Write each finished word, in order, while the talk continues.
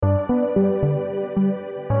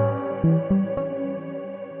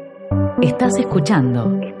Estás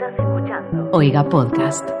escuchando Oiga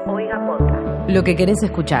Podcast. Lo que querés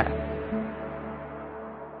escuchar.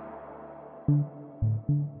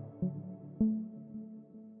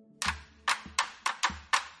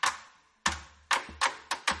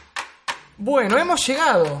 Bueno, hemos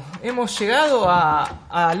llegado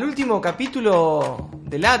al último capítulo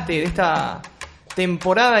del ATE de esta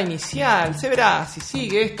temporada inicial. Se verá si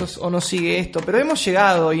sigue esto o no sigue esto, pero hemos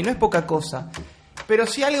llegado y no es poca cosa. Pero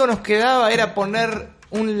si algo nos quedaba era poner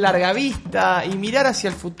un largavista y mirar hacia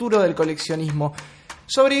el futuro del coleccionismo.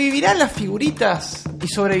 ¿Sobrevivirán las figuritas y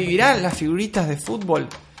sobrevivirán las figuritas de fútbol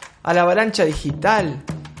a la avalancha digital,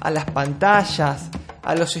 a las pantallas,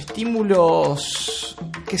 a los estímulos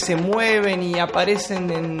que se mueven y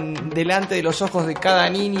aparecen delante de los ojos de cada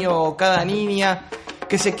niño o cada niña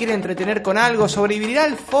que se quiere entretener con algo? ¿Sobrevivirá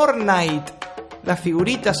el Fortnite? ¿Las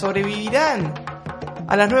figuritas sobrevivirán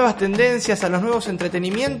a las nuevas tendencias, a los nuevos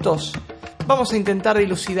entretenimientos? Vamos a intentar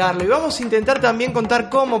dilucidarlo y vamos a intentar también contar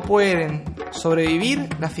cómo pueden sobrevivir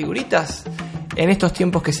las figuritas en estos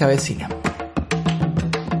tiempos que se avecinan.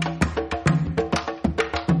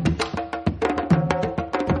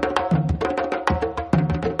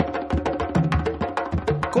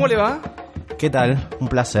 ¿Cómo le va? ¿Qué tal? Un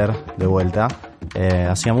placer, de vuelta.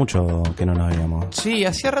 Hacía mucho que no nos veíamos. Sí,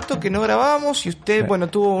 hacía rato que no grabábamos y usted, bueno,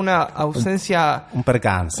 tuvo una ausencia... Un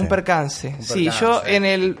percance. Sí, yo en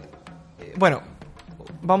el... Bueno,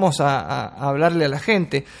 vamos a hablarle a la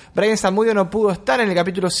gente. Brian Zamudio no pudo estar en el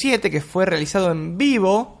capítulo 7, que fue realizado en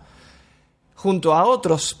vivo, junto a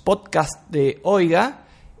otros podcasts de Oiga,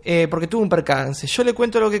 porque tuvo un percance. Yo le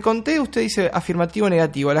cuento lo que conté, usted dice afirmativo o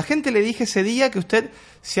negativo. A la gente le dije ese día que usted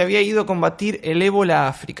se había ido a combatir el ébola a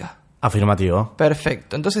África. Afirmativo.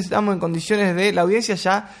 Perfecto, entonces estamos en condiciones de... La audiencia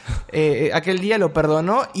ya aquel día lo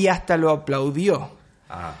perdonó y hasta lo aplaudió.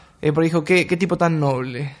 Porque dijo, ¿qué tipo tan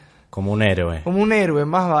noble? Como un héroe. Como un héroe,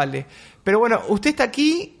 más vale. Pero bueno, usted está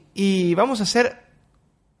aquí y vamos a hacer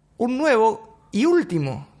un nuevo y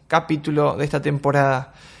último capítulo de esta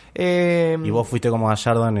temporada. Y vos fuiste como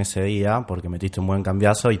Gallardo en ese día porque metiste un buen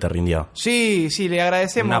cambiazo y te rindió. Sí, le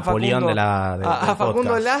agradecemos Napoleón a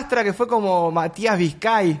Facundo Lastra, que fue como Matías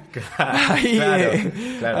Vizcay. Ahí,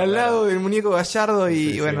 al lado del muñeco Gallardo.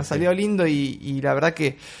 Y bueno, salió lindo y la verdad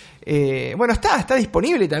que... bueno, está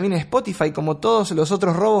disponible también en Spotify, como todos los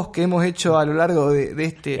otros robos que hemos hecho a lo largo de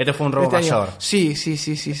este... Este fue un robo mayor. Sí.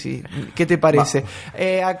 ¿Qué te parece?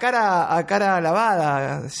 A cara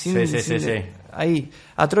lavada. Sí. Ahí,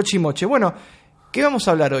 a trochimoche. Bueno, ¿qué vamos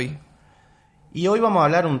a hablar hoy? Y hoy vamos a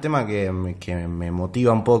hablar un tema que me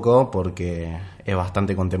motiva un poco porque es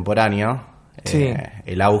bastante contemporáneo. Sí.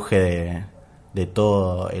 El auge de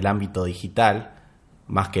todo el ámbito digital,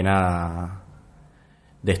 más que nada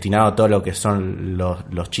destinado a todo lo que son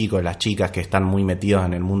los chicos, las chicas que están muy metidos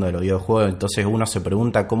en el mundo de los videojuegos. Entonces uno se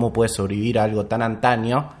pregunta cómo puede sobrevivir a algo tan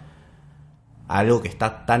antaño, a algo que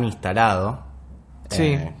está tan instalado.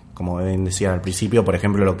 Sí. Como bien decía al principio, por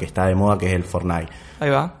ejemplo, lo que está de moda, que es el Fortnite.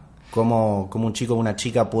 Ahí va. ¿Cómo un chico o una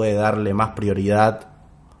chica puede darle más prioridad,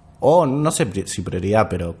 o no sé si prioridad,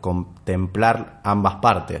 pero contemplar ambas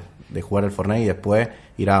partes, de jugar el Fortnite y después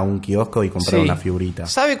ir a un kiosco y comprar una figurita?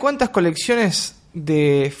 ¿Sabe cuántas colecciones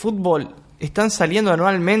de fútbol están saliendo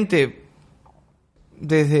anualmente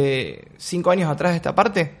desde 5 años atrás de esta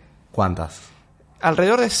parte? ¿Cuántas?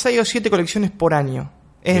 Alrededor de 6 o 7 colecciones por año.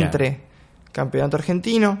 Entre... Bien. Campeonato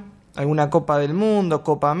argentino, alguna Copa del Mundo,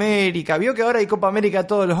 Copa América. ¿Vio que ahora hay Copa América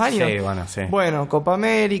todos los años? Sí, bueno, sí. Bueno, Copa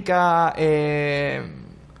América, a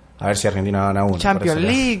ver si Argentina gana uno. Champions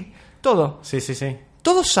League, todo. Sí.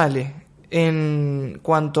 Todo sale en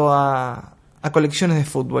cuanto a colecciones de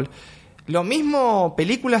fútbol. Lo mismo,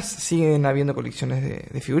 películas, siguen habiendo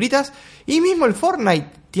colecciones de figuritas. Y mismo el Fortnite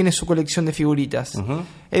tiene su colección de figuritas. Uh-huh.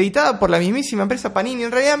 Editada por la mismísima empresa Panini.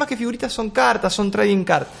 En realidad, más que figuritas, son cartas, son trading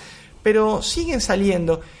cards. Pero siguen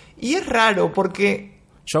saliendo. Y es raro porque...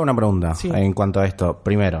 Yo hago una pregunta en cuanto a esto.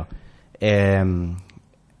 Primero,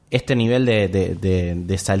 este nivel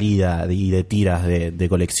de salida y de tiras de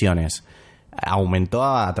colecciones, ¿aumentó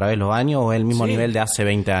a través de los años o es el mismo nivel de hace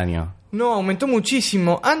 20 años? No, aumentó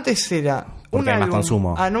muchísimo. Antes era un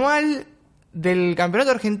álbum anual del Campeonato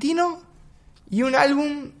Argentino y un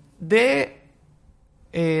álbum de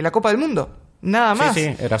la Copa del Mundo. Nada más.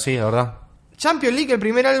 Sí, era así, de verdad. Champions League, el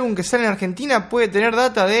primer álbum que sale en Argentina, puede tener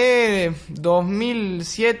data de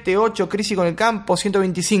 2007, 2008, crisis con el campo,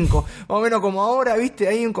 125. Más o menos como ahora, ¿viste?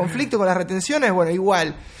 Hay un conflicto con las retenciones. Bueno,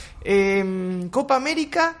 igual. Copa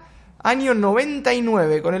América, año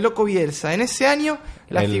 99, con el Loco Bielsa. En ese año,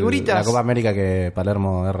 las figuritas... La Copa América que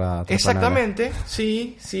Palermo erra... Exactamente,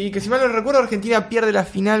 sí. Que si mal no recuerdo, Argentina pierde la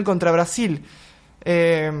final contra Brasil.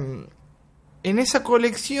 en esa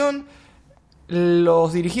colección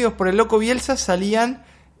los dirigidos por el Loco Bielsa salían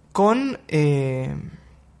con en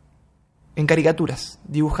caricaturas,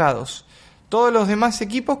 dibujados. Todos los demás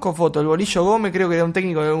equipos con fotos. El Bolillo Gómez creo que era un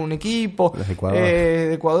técnico de un equipo. Los de Ecuador.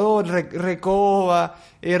 De Ecuador, Recoba,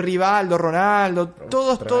 Rivaldo, Ronaldo.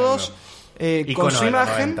 Todos con su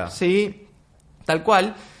imagen. Sí, tal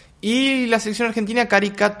cual. Y la selección argentina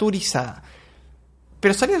caricaturizada.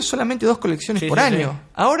 Pero salían solamente 2 colecciones por año. Sí.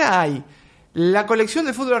 Ahora hay la colección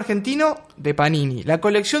de fútbol argentino de Panini. La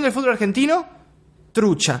colección del fútbol argentino,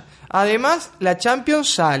 trucha. Además, la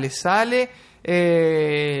Champions sale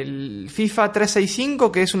el FIFA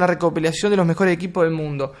 365, que es una recopilación de los mejores equipos del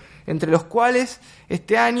mundo, entre los cuales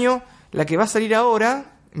este año, la que va a salir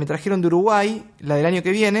ahora, me trajeron de Uruguay, la del año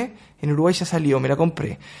que viene, en Uruguay ya salió, me la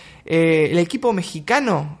compré. El equipo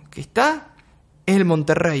mexicano que está es el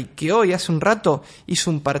Monterrey, que hoy hace un rato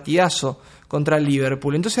hizo un partidazo contra el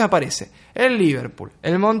Liverpool. Entonces aparece el Liverpool,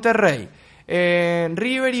 el Monterrey,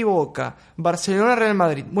 River y Boca, Barcelona, Real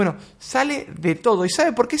Madrid. Bueno, sale de todo. ¿Y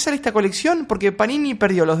sabe por qué sale esta colección? Porque Panini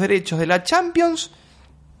perdió los derechos de la Champions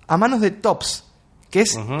a manos de Topps, que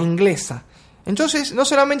es inglesa. Entonces, no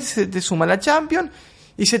solamente se te suma la Champions,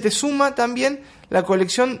 y se te suma también la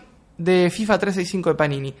colección de FIFA 365 de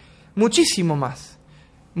Panini. Muchísimo más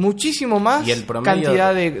y el promedio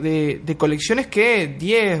cantidad de colecciones que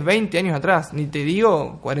 10, 20 años atrás, ni te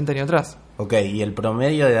digo 40 años atrás. Ok, y el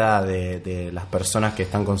promedio de edad de las personas que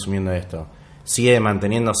están consumiendo esto, ¿sigue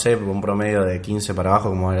manteniéndose por un promedio de 15 para abajo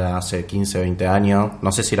como era hace 15, 20 años?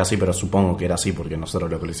 No sé si era así, pero supongo que era así porque nosotros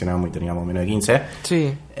lo coleccionábamos y teníamos menos de 15.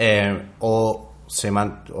 Sí. O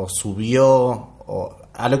subió...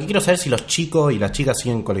 A lo que quiero saber si los chicos y las chicas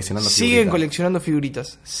siguen coleccionando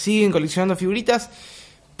figuritas. Siguen coleccionando figuritas.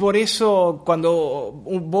 Por eso cuando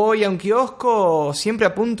voy a un kiosco siempre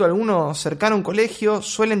apunto a alguno cercano a un colegio.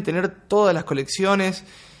 Suelen tener todas las colecciones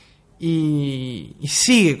y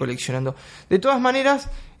sigue coleccionando. De todas maneras,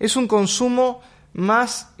 es un consumo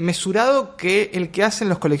más mesurado que el que hacen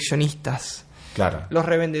los coleccionistas. Claro. Los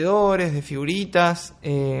revendedores de figuritas,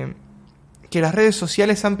 que las redes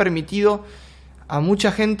sociales han permitido a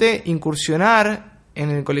mucha gente incursionar en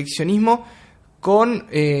el coleccionismo con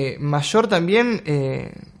mayor también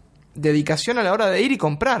dedicación a la hora de ir y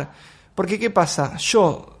comprar. Porque ¿qué pasa?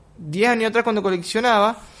 Yo, 10 años atrás cuando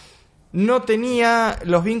coleccionaba, no tenía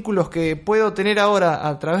los vínculos que puedo tener ahora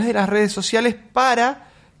a través de las redes sociales para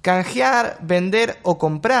canjear, vender o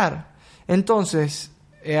comprar. Entonces,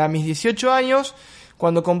 a mis 18 años,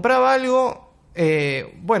 cuando compraba algo,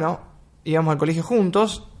 íbamos al colegio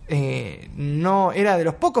juntos, no era de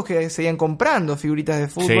los pocos que seguían comprando figuritas de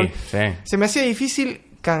fútbol. Sí. Se me hacía difícil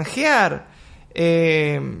canjear,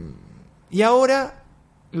 y ahora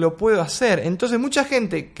lo puedo hacer. Entonces mucha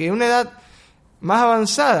gente que a una edad más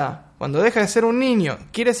avanzada, cuando deja de ser un niño,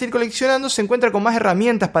 quiere seguir coleccionando, se encuentra con más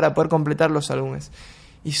herramientas para poder completar los álbumes.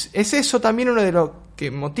 Y es eso también uno de lo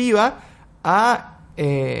que motiva a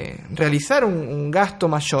realizar un gasto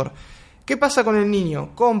mayor. ¿Qué pasa con el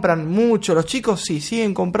niño? ¿Compran mucho? ¿Los chicos? Sí,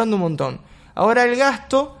 siguen comprando un montón. Ahora el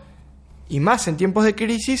gasto, y más en tiempos de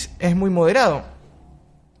crisis, es muy moderado.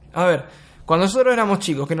 A ver, cuando nosotros éramos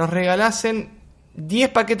chicos, que nos regalasen 10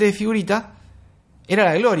 paquetes de figuritas, era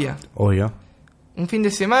la gloria. Obvio. Un fin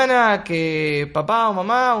de semana que papá o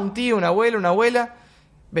mamá, un tío, un abuelo, una abuela,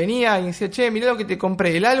 venía y decía, che, mirá lo que te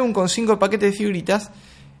compré, el álbum con 5 paquetes de figuritas.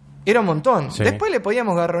 Era un montón. Sí. Después le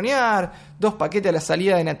podíamos garronear 2 paquetes a la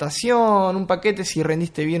salida de natación, un paquete si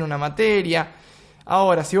rendiste bien una materia.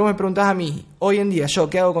 Ahora, si vos me preguntás a mí, hoy en día, ¿yo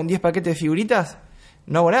qué hago con 10 paquetes de figuritas?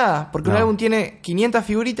 No hago nada, porque un álbum tiene 500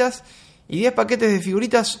 figuritas y 10 paquetes de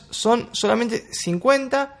figuritas son solamente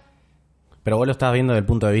 50. Pero vos lo estás viendo desde el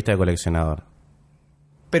punto de vista de coleccionador.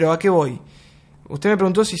 ¿Pero a qué voy? Usted me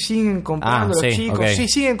preguntó si siguen comprando los chicos. Okay. Sí,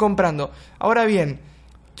 siguen comprando. Ahora bien,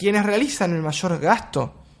 quienes realizan el mayor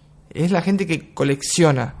gasto es la gente que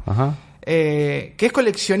colecciona. Ajá. Que es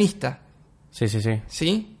coleccionista. Sí.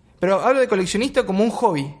 ¿Sí? Pero hablo de coleccionista como un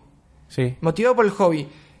hobby. Sí. Motivado por el hobby.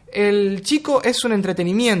 El chico es un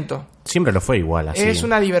entretenimiento. Siempre lo fue igual, así. Es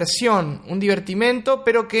una diversión, un divertimento,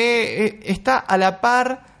 pero que está a la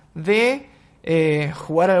par de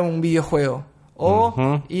jugar a un videojuego.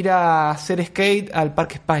 O ir a hacer skate al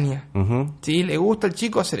Parque España. ¿Sí? Le gusta al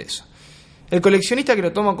chico hacer eso. El coleccionista que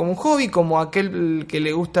lo toma como un hobby, como aquel que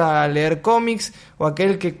le gusta leer cómics, o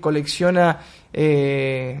aquel que colecciona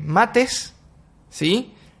mates,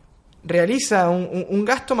 ¿sí? Realiza un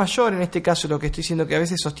gasto mayor, en este caso, lo que estoy diciendo, que a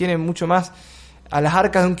veces sostiene mucho más a las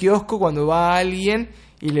arcas de un kiosco cuando va alguien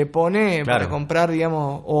y le pone para comprar,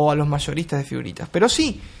 digamos, o a los mayoristas de figuritas. Pero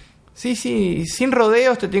sí, Sí, sin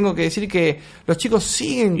rodeos te tengo que decir que los chicos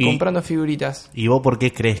siguen comprando figuritas. ¿Y vos por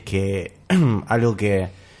qué crees que algo que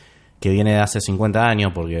viene de hace 50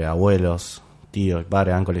 años, porque abuelos, tíos y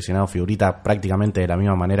padres han coleccionado figuritas prácticamente de la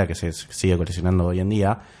misma manera que se sigue coleccionando hoy en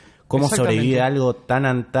día, cómo sobrevive algo tan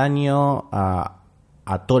antaño a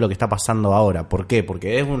todo lo que está pasando ahora? ¿Por qué?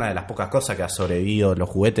 Porque es una de las pocas cosas que ha sobrevivido. Los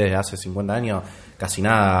juguetes de hace 50 años, casi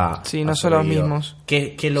nada. Sí, no son los mismos.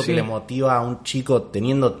 ¿Qué es lo que le motiva a un chico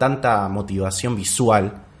teniendo tanta motivación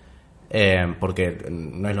visual? Porque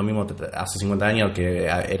no es lo mismo hace 50 años que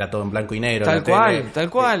era todo en blanco y negro. Tal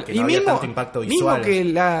cual. Que no había tanto impacto visual. Mismo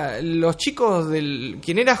que los chicos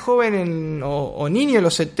quien era joven o niño en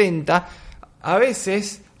los 70, a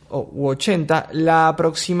veces, u 80, la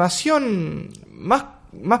aproximación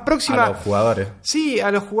más próxima a los jugadores. Sí,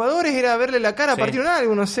 a los jugadores era verle la cara a partir de un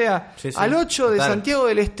álbum. O sea, al 8 de Santiago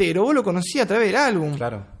del Estero, vos lo conocías a través del álbum.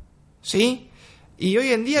 Claro. ¿Sí? Y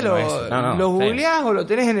hoy en día lo googleás o lo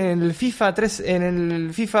tenés en el FIFA 3, en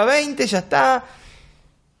el FIFA 20, ya está.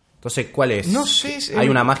 Entonces, ¿cuál es? No sé. Hay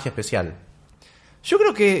una magia especial. Yo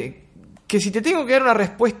creo que si te tengo que dar una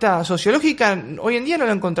respuesta sociológica, hoy en día no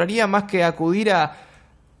la encontraría más que acudir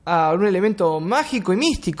a un elemento mágico y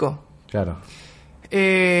místico. Claro.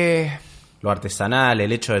 Lo artesanal,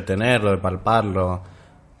 el hecho de tenerlo, de palparlo.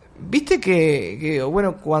 Viste que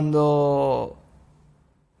bueno, cuando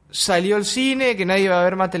salió el cine, que nadie iba a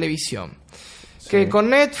ver más televisión. Sí. Que con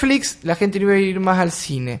Netflix la gente no iba a ir más al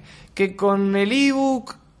cine. Que con el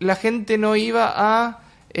ebook la gente no iba a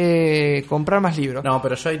comprar más libros. No,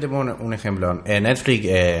 pero yo ahí te pongo un ejemplo. Netflix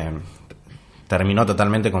terminó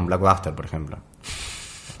totalmente con Blockbuster, por ejemplo.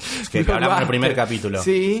 Que hablamos del primer capítulo.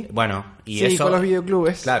 Sí. Bueno, y sí, eso. Con los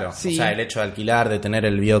videoclubes. Claro. Sí. O sea, el hecho de alquilar, de tener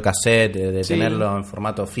el videocassette, de tenerlo en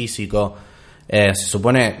formato físico. Se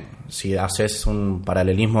supone, si haces un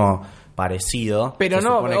paralelismo parecido. Pero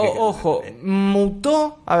no, ojo,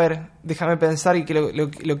 mutó. A ver, déjame pensar y que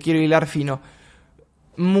lo quiero hilar fino.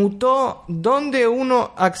 Mutó donde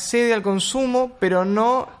uno accede al consumo, pero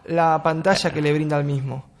no la pantalla que le brinda al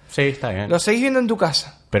mismo. Sí, está bien. Lo seguís viendo en tu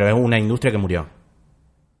casa. Pero es una industria que murió.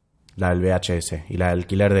 La del VHS y la del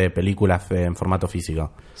alquiler de películas en formato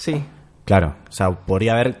físico. Sí. Claro, o sea,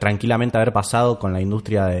 podría tranquilamente haber pasado con la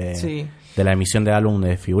industria de la emisión de álbum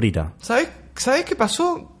de figurita. ¿Sabés qué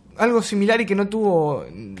pasó? Algo similar y que no tuvo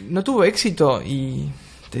éxito, y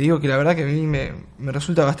te digo que la verdad que a mí me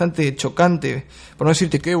resulta bastante chocante, por no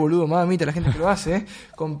decirte qué boludo, mamita, la gente que lo hace,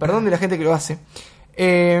 con perdón de la gente que lo hace.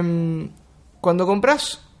 Cuando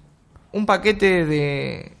compras un paquete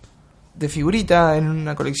de figurita en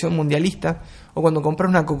una colección mundialista, o cuando compras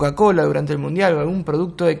una Coca-Cola durante el mundial o algún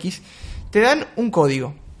producto X, te dan un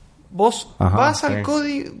código. Vos vas al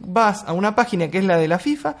código, vas a una página que es la de la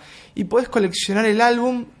FIFA y podés coleccionar el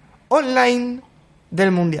álbum online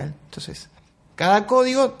del mundial. Entonces, cada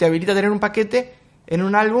código te habilita a tener un paquete en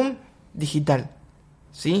un álbum digital,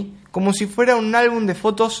 ¿sí? Como si fuera un álbum de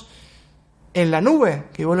fotos en la nube,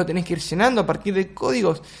 que vos lo tenés que ir llenando a partir de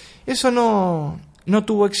códigos. Eso no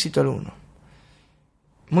tuvo éxito alguno.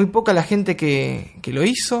 Muy poca la gente que lo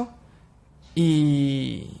hizo,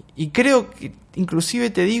 y creo que, inclusive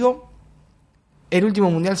te digo, el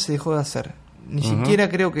último mundial se dejó de hacer. Ni siquiera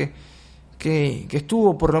creo que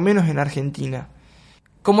estuvo, por lo menos en Argentina.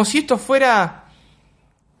 Como si esto fuera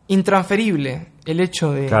intransferible, el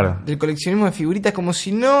hecho del coleccionismo de figuritas, como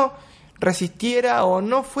si no resistiera o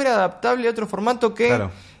no fuera adaptable a otro formato que,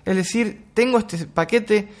 es decir, tengo este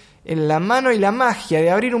paquete en la mano y la magia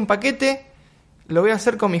de abrir un paquete lo voy a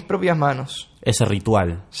hacer con mis propias manos. Ese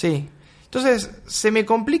ritual. Sí. Entonces, se me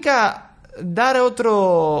complica dar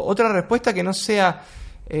otra respuesta que no sea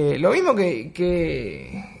lo mismo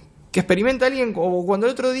que experimenta alguien, o cuando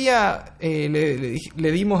el otro día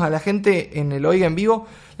le dimos a la gente en el Oiga en Vivo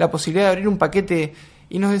la posibilidad de abrir un paquete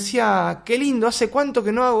y nos decía, qué lindo, hace cuánto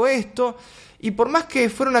que no hago esto. Y por más que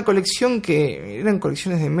fuera una colección que eran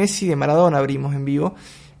colecciones de Messi y de Maradona, abrimos en vivo,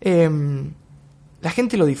 la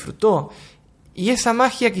gente lo disfrutó. Y esa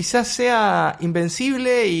magia quizás sea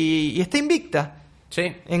invencible y está invicta. Sí,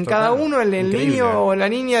 en cada uno, el niño o la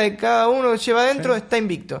niña de cada uno que lleva adentro está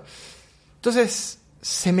invicto. Entonces,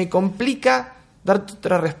 se me complica darte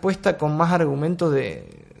otra respuesta con más argumentos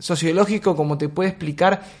sociológico, como te puede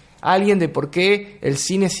explicar a alguien de por qué el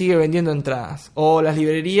cine sigue vendiendo entradas o las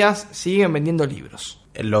librerías siguen vendiendo libros.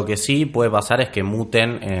 Lo que sí puede pasar es que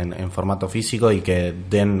muten en formato físico y que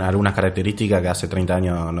den algunas características que hace 30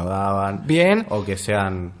 años no daban. Bien. O que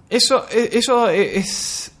sean... Eso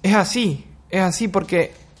es así. Es así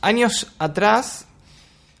porque años atrás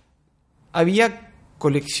había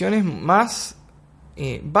colecciones más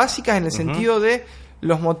básicas en el sentido de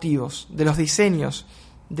los motivos, de los diseños,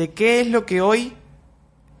 de qué es lo que hoy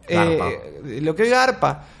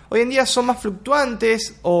garpa. Hoy en día son más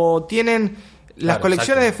fluctuantes o tienen las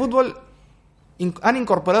colecciones de fútbol han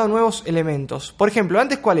incorporado nuevos elementos. Por ejemplo,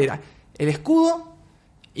 antes ¿cuál era? El escudo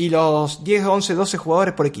y los 10, 11, 12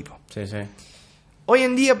 jugadores por equipo. Sí, sí. Hoy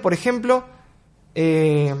en día, por ejemplo,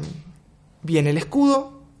 viene el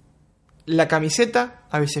escudo, la camiseta,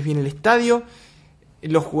 a veces viene el estadio,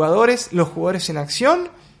 los jugadores en acción,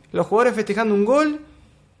 los jugadores festejando un gol,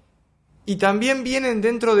 y también vienen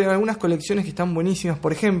dentro de algunas colecciones que están buenísimas.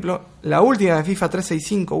 Por ejemplo, la última de FIFA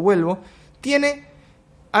 365, vuelvo, tiene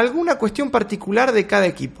alguna cuestión particular de cada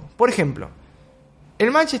equipo. Por ejemplo,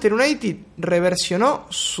 el Manchester United reversionó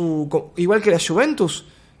igual que la Juventus,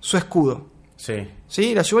 su escudo. Sí.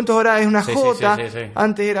 ¿Sí? La Juventus ahora es una J, sí.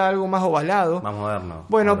 antes era algo más ovalado. Más moderno.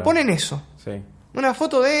 Bueno, ponen eso. Sí. Una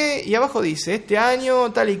foto y abajo dice, este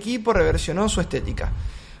año tal equipo reversionó su estética.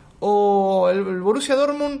 O el Borussia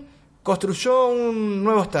Dortmund construyó un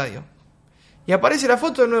nuevo estadio. Y aparece la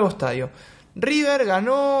foto del nuevo estadio. River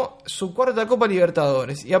ganó su 4ª Copa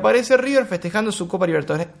Libertadores. Y aparece River festejando su Copa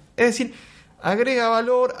Libertadores. Es decir, agrega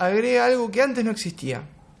valor, agrega algo que antes no existía.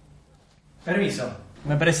 Permiso,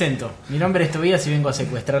 me presento. Mi nombre es Tobías y vengo a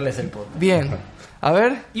secuestrarles el podcast. Bien, a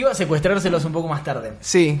ver. Iba a secuestrárselos un poco más tarde.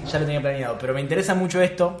 Sí. Ya lo tenía planeado, pero me interesa mucho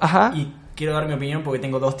esto. Ajá. Y quiero dar mi opinión porque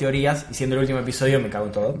tengo 2 teorías y siendo el último episodio me cago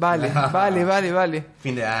en todo. Vale.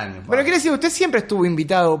 Fin de año. Bueno, quiere decir, usted siempre estuvo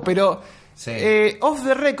invitado, pero Sí. Off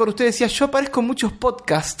the record usted decía, yo aparezco en muchos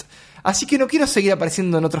podcasts, así que no quiero seguir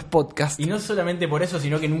apareciendo en otros podcasts. Y no solamente por eso,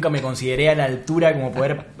 sino que nunca me consideré a la altura como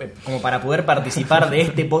para poder participar de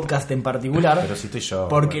este podcast en particular. Pero si estoy yo.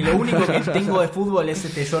 Porque lo único que tengo de fútbol es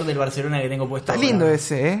este short del Barcelona que tengo puesto. Está lindo ahora.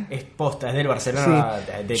 ese, ¿eh? Es posta, es del Barcelona.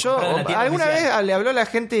 Sí. ¿Alguna vez le habló a la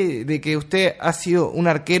gente de que usted ha sido un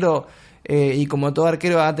arquero y como todo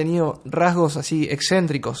arquero ha tenido rasgos así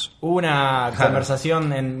excéntricos? Hubo una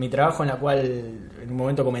conversación en mi trabajo en la cual en un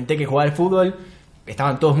momento comenté que jugaba al fútbol.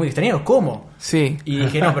 Estaban todos muy extrañados. ¿Cómo? Sí. Y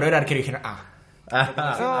dije, no, pero era arquero. Y dijeron,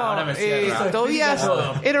 Ahora me cierra. Tobías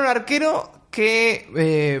era un arquero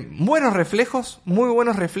que buenos reflejos, muy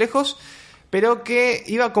buenos reflejos, pero que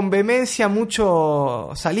iba con vehemencia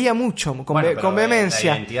salía mucho con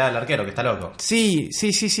vehemencia. La identidad del arquero, que está loco. Sí,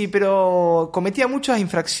 pero cometía muchas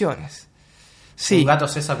infracciones. Sí. Un gato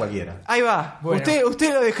César cualquiera. Ahí va. Bueno.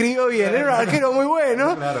 Usted lo describió bien. Era un arquero muy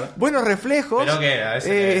bueno. Claro. Buenos reflejos. Pero que a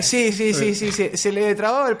veces sí. Se le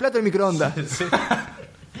trababa el plato del microondas. Sí.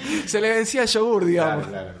 Se le vencía el yogur, digamos.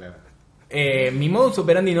 Claro. mi modus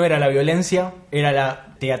operandi no era la violencia, era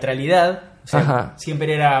la teatralidad. O sea, Ajá.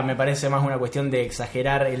 siempre era, me parece, más una cuestión de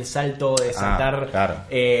exagerar el salto, de saltar, claro.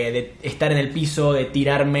 De estar en el piso, de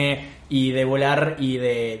tirarme y de volar y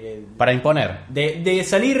Para imponer. de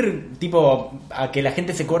salir tipo a que la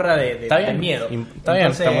gente se corra Está bien. del miedo. Está bien,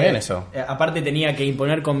 está muy bien eso. Aparte tenía que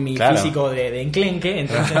imponer con mi Claro. físico de enclenque,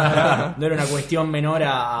 entonces no era una cuestión menor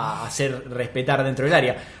a hacer respetar dentro del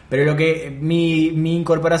área. Pero lo que mi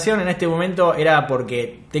incorporación en este momento era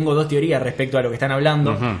porque tengo 2 teorías respecto a lo que están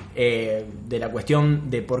hablando, Ujú. de la cuestión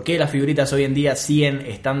de por qué las figuritas hoy en día siguen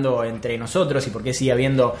estando entre nosotros y por qué sigue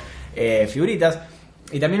habiendo figuritas.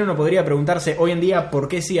 Y también uno podría preguntarse hoy en día por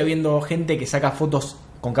qué sigue habiendo gente que saca fotos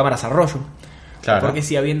con cámaras a rollo. Claro. Por qué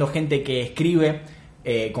sigue habiendo gente que escribe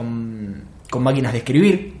con máquinas de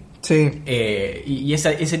escribir. Sí. Y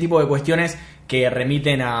ese tipo de cuestiones que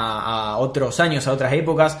remiten a otros años, a otras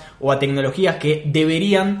épocas o a tecnologías que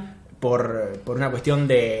deberían, por una cuestión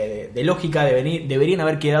de lógica, deberían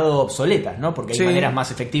haber quedado obsoletas, ¿no? Porque hay Sí. maneras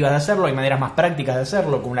más efectivas de hacerlo, hay maneras más prácticas de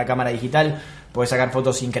hacerlo. Con una cámara digital puedes sacar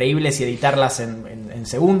fotos increíbles y editarlas en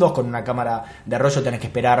segundos. Con una cámara de rollo tenés que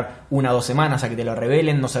esperar 1 o 2 semanas a que te lo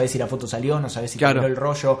revelen. No sabés si la foto salió, no sabés si Claro. quedó el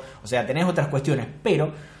rollo. O sea, tenés otras cuestiones,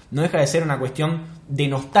 pero no deja de ser una cuestión de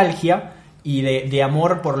nostalgia y de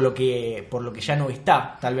amor por lo que ya no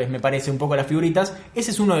está. Tal vez me parece un poco las figuritas. Ese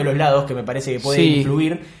es uno de los lados que me parece que puede Sí.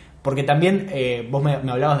 influir, porque también vos me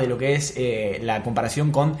hablabas de lo que es la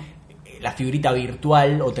comparación con la figurita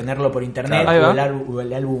virtual o tenerlo por internet, Claro. o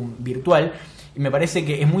el álbum virtual. Y me parece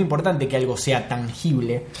que es muy importante que algo sea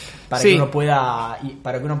tangible para Sí. que uno pueda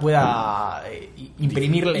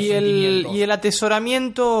imprimirle sentimientos. Y el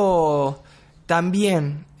atesoramiento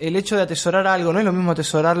también. El hecho de atesorar algo no es lo mismo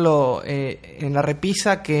atesorarlo en la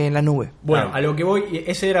repisa que en la nube. Bueno, Claro. a lo que voy,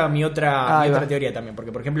 esa era mi otra Ahí va. teoría también,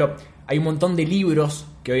 porque por ejemplo hay un montón de libros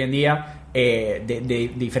que hoy en día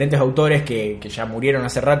de diferentes autores que ya murieron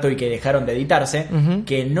hace rato y que dejaron de editarse,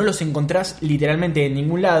 que no los encontrás literalmente en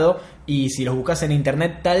ningún lado, y si los buscas en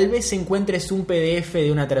internet tal vez encuentres un PDF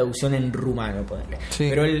de una traducción en rumano, ponerle. Sí.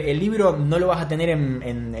 Pero el libro no lo vas a tener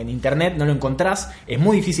en internet, no lo encontrás, es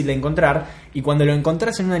muy difícil de encontrar, y cuando lo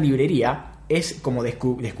encontrás en una librería es como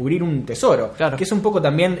descubrir un tesoro, claro. Que es un poco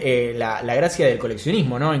también la gracia del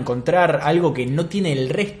coleccionismo, ¿no? Encontrar algo que no tiene el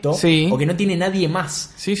resto, sí. o que no tiene nadie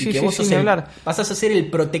más, sí, y que vos sos pasás a ser el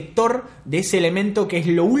protector de ese elemento que es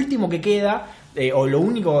lo último que queda, o lo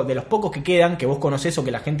único de los pocos que quedan, que vos conocés o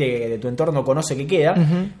que la gente de tu entorno conoce que queda.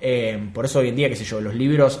 Por eso hoy en día, qué sé yo, los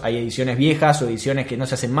libros hay ediciones viejas o ediciones que no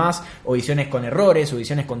se hacen más, o ediciones con errores, o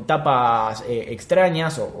ediciones con tapas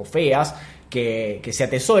extrañas o feas, que se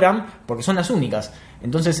atesoran porque son las únicas.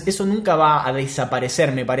 Entonces eso nunca va a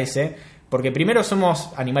desaparecer, me parece, porque primero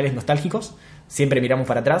somos animales nostálgicos, siempre miramos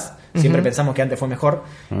para atrás, siempre pensamos que antes fue mejor,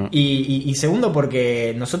 y segundo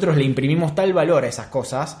porque nosotros le imprimimos tal valor a esas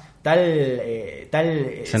cosas, tal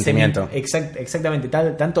sentimiento, exactamente,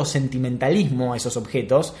 tanto sentimentalismo a esos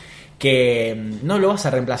objetos, que no lo vas a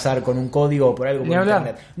reemplazar con un código o por algo por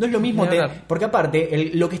internet. No es lo mismo, porque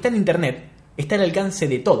aparte lo que está en internet está al alcance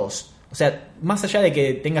de todos. O sea, más allá de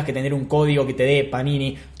que tengas que tener un código que te dé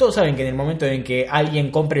Panini, todos saben que en el momento en que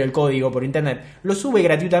alguien compre el código por internet, lo sube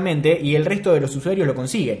gratuitamente y el resto de los usuarios lo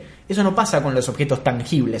consigue. Eso no pasa con los objetos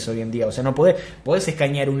tangibles hoy en día. O sea, no podés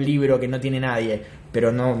escanear un libro que no tiene nadie,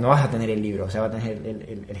 pero no vas a tener el libro, o sea, va a tener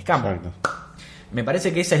el escampo. Exacto. Me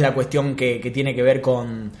parece que esa es la cuestión que tiene que ver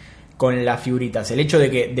con las figuritas, el hecho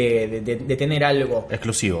de tener algo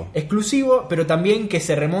exclusivo, pero también que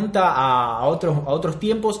se remonta a otros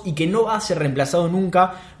tiempos y que no va a ser reemplazado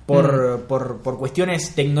nunca por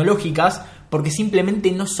cuestiones tecnológicas, porque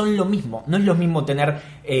simplemente no son lo mismo. No es lo mismo tener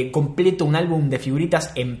completo un álbum de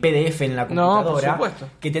figuritas en PDF en la computadora,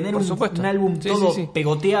 que tener un álbum todo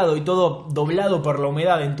pegoteado y todo doblado por la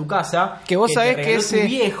humedad en tu casa, que vos sabés que ese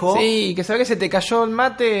viejo, que sabés que se te cayó el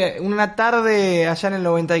mate una tarde allá en el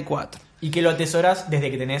 94. Y que lo atesorás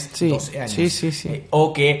desde que tenés 12 años. Sí.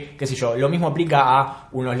 O que, qué sé yo, lo mismo aplica a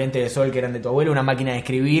unos lentes de sol que eran de tu abuelo, una máquina de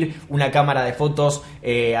escribir, una cámara de fotos,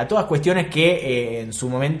 a todas cuestiones que en su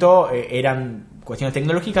momento eran cuestiones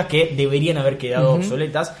tecnológicas que deberían haber quedado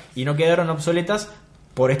obsoletas, y no quedaron obsoletas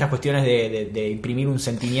por estas cuestiones de imprimir un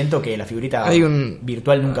sentimiento que la figurita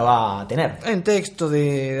virtual nunca va a tener. Hay un texto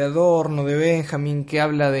de Adorno, de Benjamin, que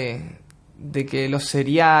habla de que lo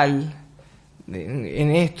serial,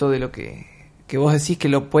 en esto de lo que vos decís que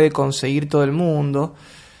lo puede conseguir todo el mundo,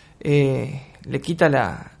 le quita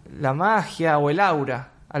la magia o el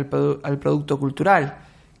aura al producto cultural,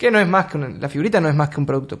 que no es más que la figurita no es más que un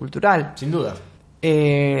producto cultural, sin duda.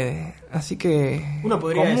 Así que uno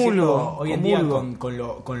podría decirlo hoy en día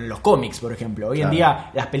con los cómics, por ejemplo. Hoy en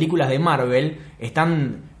día las películas de Marvel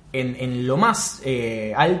están en lo más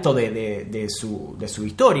alto de su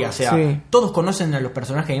historia. O sea, todos conocen a los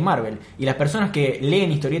personajes de Marvel, y las personas que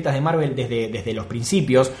leen historietas de Marvel desde los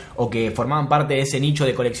principios, o que formaban parte de ese nicho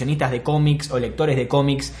de coleccionistas de cómics o lectores de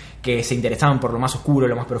cómics que se interesaban por lo más oscuro,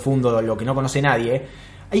 lo más profundo, lo que no conoce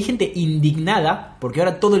nadie. Hay gente indignada porque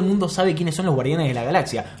ahora todo el mundo sabe quiénes son los Guardianes de la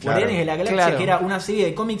Galaxia. Guardianes de la Galaxia, que era una serie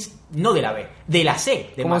de cómics no de la B, de la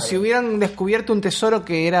C de como Marvel. Si hubieran descubierto un tesoro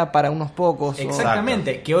que era para unos pocos.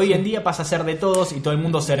 Exactamente, que hoy en día pasa a ser de todos y todo el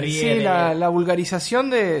mundo se ríe. Sí, la vulgarización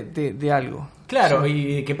de algo. Claro,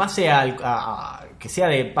 y que pase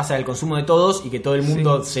pase al consumo de todos, y que todo el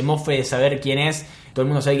mundo se mofe de saber quién es. Todo el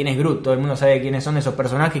mundo sabe quién es Groot, todo el mundo sabe quiénes son esos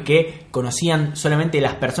personajes que conocían solamente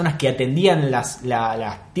las personas que atendían las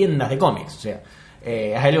tiendas de cómics. O sea,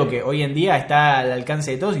 es algo que hoy en día está al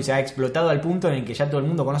alcance de todos y se ha explotado al punto en el que ya todo el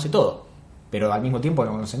mundo conoce todo, pero al mismo tiempo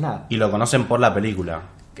no conocen nada. Y lo conocen por la película.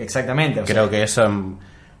 Exactamente. Creo que eso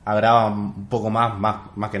agrava un poco más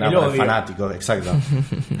que nada para el fanático. Exacto.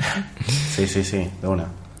 Sí, de una.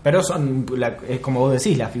 Pero es como vos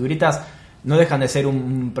decís, las figuritas no dejan de ser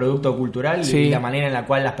un producto cultural, y la manera en la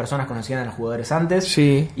cual las personas conocían a los jugadores antes,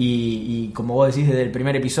 y como vos decís desde el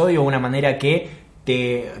primer episodio, una manera que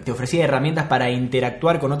te ofrecía herramientas para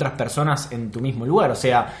interactuar con otras personas en tu mismo lugar. O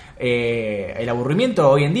sea, el aburrimiento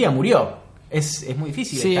hoy en día murió. Es muy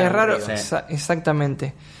difícil. Sí, es raro.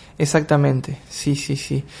 Exactamente.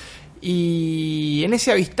 Sí. Y en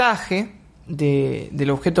ese avistaje del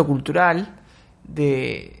objeto cultural,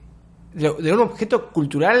 de un objeto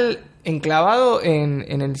cultural enclavado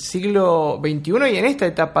en el siglo XXI y en esta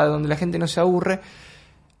etapa donde la gente no se aburre,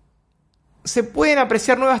 se pueden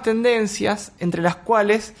apreciar nuevas tendencias, entre las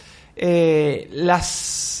cuales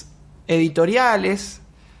las editoriales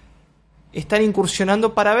están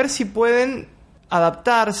incursionando para ver si pueden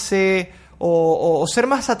adaptarse o ser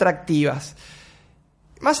más atractivas.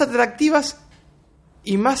 Más atractivas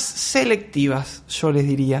y más selectivas, yo les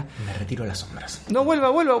diría. Me retiro a las sombras. No,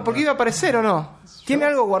 vuelva, porque iba a aparecer o no. Tiene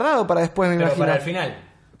algo guardado para después, me imagino. Para el final.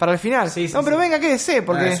 Para el final. Sí, no, pero venga, quédese,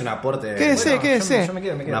 porque... es un aporte. Quédese. Yo me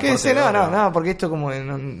quedo. Quédese, no, porque esto como en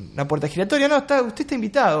una puerta giratoria. No, usted está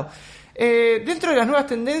invitado. Dentro de las nuevas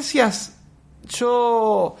tendencias,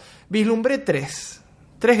 yo vislumbré tres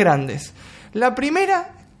grandes. La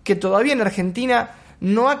primera, que todavía en Argentina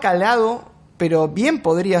no ha calado, pero bien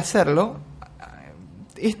podría hacerlo.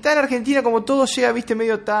 Está en Argentina, como todo llega, viste,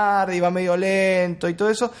 medio tarde y va medio lento y todo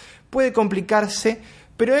eso, puede complicarse,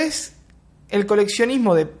 pero es el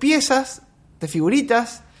coleccionismo de piezas, de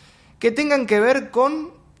figuritas, que tengan que ver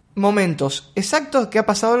con momentos exactos que ha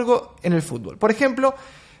pasado algo en el fútbol. Por ejemplo,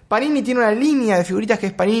 Panini tiene una línea de figuritas que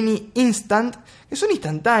es Panini Instant, que son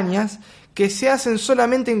instantáneas, que se hacen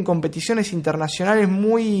solamente en competiciones internacionales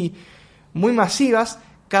muy, muy masivas,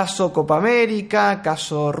 caso Copa América,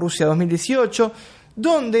 caso Rusia 2018,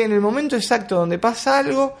 donde en el momento exacto donde pasa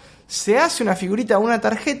algo, se hace una figurita o una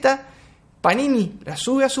tarjeta, Panini la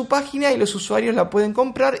sube a su página y los usuarios la pueden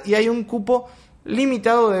comprar y hay un cupo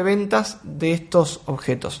limitado de ventas de estos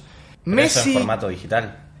objetos. ¿Pero Messi, eso en formato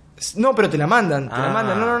digital? No, pero te la mandan,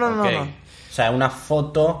 No. O sea, una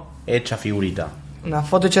foto hecha figurita. Una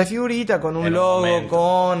foto hecha de figurita con un logo,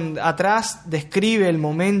 con atrás describe el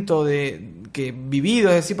momento que vivido,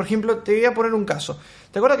 es decir, por ejemplo, te voy a poner un caso.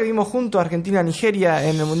 ¿Te acuerdas que vimos juntos Argentina-Nigeria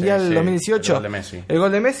en el Mundial 2018? El gol de Messi. El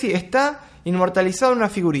gol de Messi está inmortalizado en una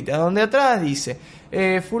figurita, donde atrás dice,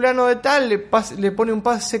 fulano de tal le pone un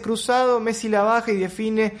pase cruzado, Messi la baja y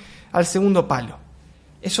define al segundo palo.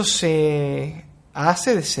 Eso se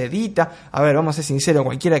hace, se edita. A ver, vamos a ser sinceros,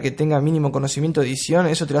 cualquiera que tenga mínimo conocimiento de edición,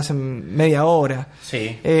 eso te lo hace en media hora.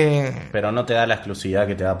 Sí, pero no te da la exclusividad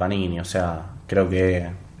que te da Panini, o sea, creo que...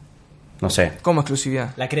 No sé. ¿Cómo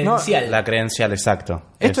exclusividad? La credencial. No, la credencial, exacto.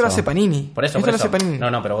 Esto lo hace Panini. Por eso. Lo hace Panini.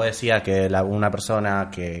 No, pero vos decías que una persona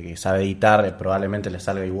que sabe editar probablemente le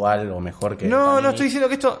salga igual o mejor que No, Panini. no estoy diciendo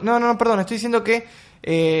que esto... No, perdón, estoy diciendo que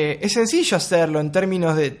es sencillo hacerlo en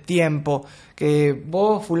términos de tiempo. Que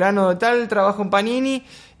vos, fulano de tal, trabajo en Panini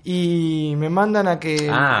y me mandan a que...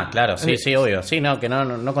 Ah, claro, sí, obvio. Sí, no, que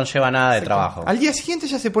no conlleva nada de trabajo. Al día siguiente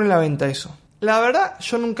ya se pone en la venta eso. La verdad,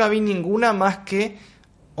 yo nunca vi ninguna más que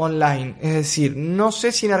online. Es decir, no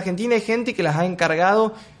sé si en Argentina hay gente que las ha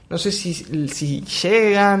encargado, no sé si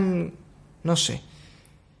llegan, no sé.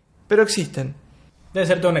 Pero existen. Debe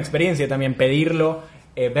ser toda una experiencia también pedirlo,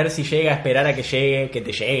 ver si llega, esperar a que llegue, que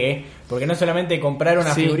te llegue. Porque no solamente comprar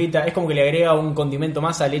una figurita, es como que le agrega un condimento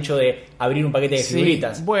más al hecho de abrir un paquete de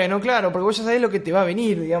figuritas. Bueno, claro, porque vos ya sabés lo que te va a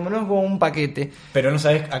venir, digamos, no es como un paquete. Pero no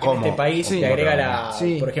sabés a qué en este país te agrega la...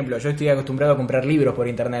 Sí. Por ejemplo, yo estoy acostumbrado a comprar libros por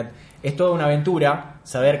internet. Es toda una aventura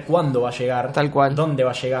saber cuándo va a llegar, tal cual, dónde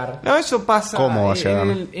va a llegar. No, eso pasa ¿Cómo va a llegar?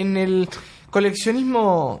 En el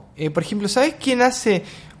coleccionismo. Por ejemplo, ¿sabés quién hace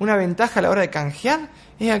una ventaja a la hora de canjear?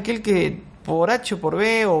 Es aquel que por H o por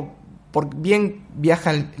B o por bien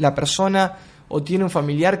viaja la persona o tiene un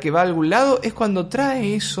familiar que va a algún lado, es cuando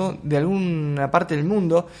trae eso de alguna parte del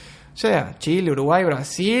mundo, o sea, Chile, Uruguay,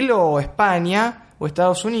 Brasil o España o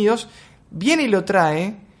Estados Unidos, viene y lo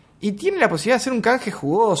trae y tiene la posibilidad de hacer un canje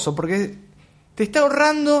jugoso, porque te está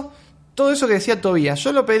ahorrando todo eso que decía Tobías.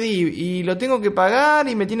 Yo lo pedí y lo tengo que pagar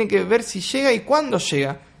y me tiene que ver si llega y cuándo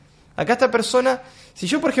llega. Acá esta persona, si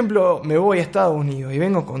yo por ejemplo me voy a Estados Unidos y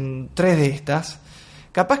vengo con 3 de estas,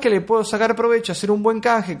 capaz que le puedo sacar provecho, hacer un buen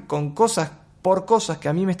canje con cosas que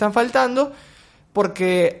a mí me están faltando,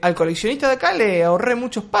 porque al coleccionista de acá le ahorré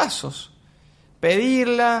muchos pasos.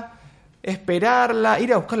 Pedirla, esperarla,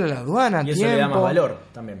 ir a buscarla a la aduana. Y eso le da más valor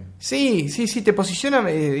también. Sí, te posiciona,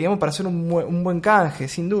 digamos, para hacer un buen canje,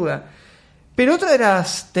 sin duda. Pero otra de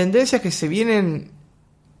las tendencias que se vienen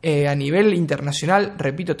a nivel internacional,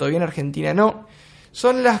 repito, todavía en Argentina no,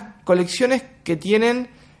 son las colecciones que tienen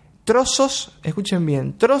trozos, escuchen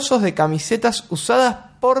bien, trozos de camisetas usadas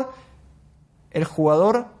por el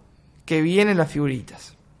jugador que viene en las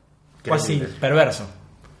figuritas. Casi perverso.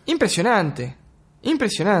 Impresionante.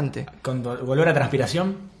 Con olor a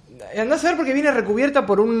transpiración. Andás a ver porque viene recubierta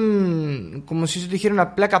por como si yo te dijera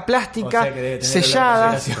una placa plástica, o sea que debe tener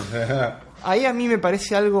sellada. Ahí a mí me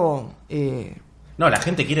parece algo... no, la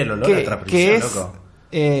gente quiere el olor a transpiración, loco.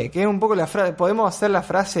 Que es un poco la frase, podemos hacer la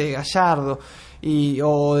frase de Gallardo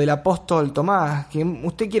o del apóstol Tomás, que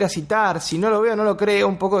usted quiera citar, si no lo veo no lo creo,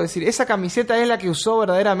 un poco decir, esa camiseta es la que usó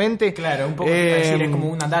verdaderamente. Claro, un poco decir, es como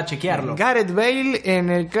un andar a chequearlo. Gareth Bale en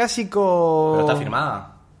el clásico... ¿Pero está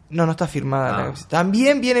firmada? No está firmada la camiseta.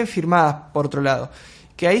 También vienen firmadas por otro lado.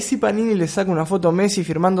 que ahí sí Panini le saca una foto a Messi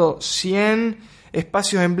firmando 100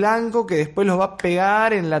 espacios en blanco que después los va a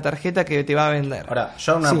pegar en la tarjeta que te va a vender. Ahora,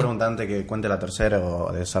 yo una pregunta antes que cuente la tercera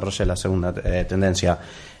o desarrolle la segunda tendencia.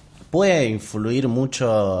 ¿Puede influir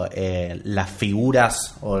mucho las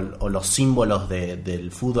figuras o los símbolos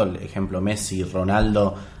del fútbol, ejemplo Messi,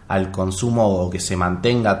 Ronaldo, al consumo o que se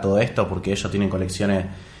mantenga todo esto? Porque ellos tienen colecciones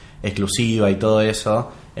exclusivas y todo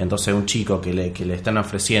eso. Entonces un chico que le están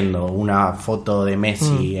ofreciendo una foto de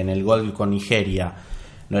Messi en el gol con Nigeria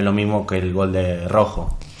no es lo mismo que el gol de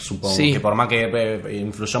Rojo. Supongo que por más que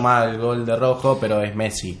influyó más el gol de Rojo, pero es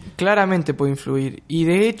Messi. Claramente puede influir. Y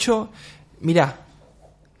de hecho, mirá,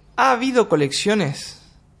 ha habido colecciones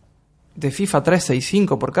de FIFA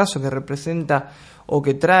 365, por caso, que representa o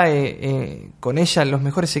que trae con ella los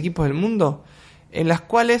mejores equipos del mundo, en las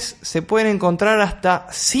cuales se pueden encontrar hasta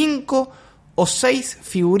 5 o 6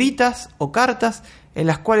 figuritas o cartas en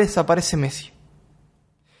las cuales aparece Messi.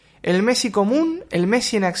 El Messi común, el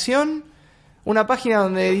Messi en acción, una página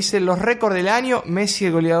donde dice los récords del año, Messi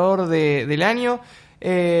el goleador del año,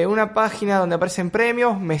 una página donde aparecen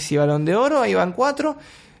premios, Messi Balón de Oro, ahí van 4,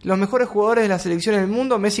 los mejores jugadores de las selecciones del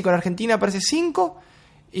mundo, Messi con Argentina aparece 5,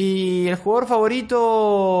 y el jugador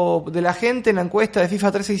favorito de la gente en la encuesta de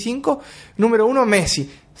FIFA 365, número 1,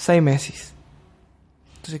 Messi, 6 Messis.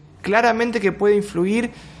 Entonces, claramente que puede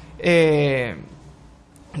influir. De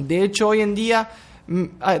hecho, hoy en día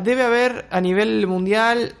debe haber a nivel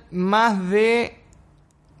mundial más de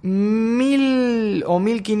 1000 o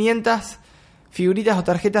 1500 figuritas o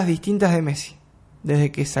tarjetas distintas de Messi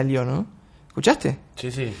desde que salió, ¿no? ¿Escuchaste?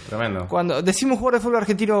 Sí, tremendo. Cuando decimos jugador de fútbol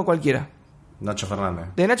argentino cualquiera, Nacho Fernández.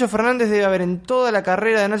 De Nacho Fernández debe haber en toda la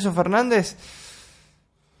carrera de Nacho Fernández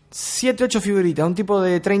 7, 8 figuritas, un tipo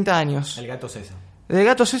de 30 años. El Gato César. De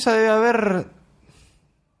Gato César debe haber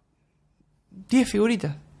 10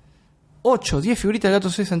 figuritas. 8, 10 figuritas de Gato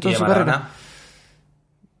César en toda su carrera.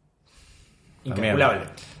 Incalculable.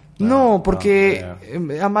 No, porque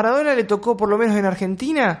a Maradona le tocó, por lo menos en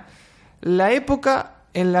Argentina, la época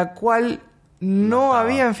en la cual no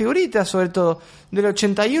habían figuritas, sobre todo. Del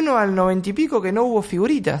 81 al 90 y pico que no hubo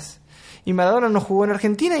figuritas. Y Maradona no jugó en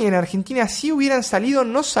Argentina, y en Argentina sí hubieran salido,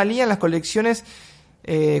 no salían las colecciones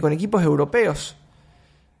con equipos europeos.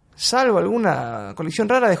 Salvo alguna colección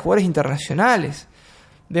rara de jugadores internacionales.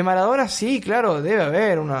 De Maradona sí, claro, debe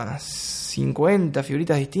haber unas 50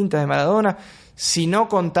 figuritas distintas de Maradona. Si no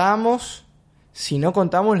contamos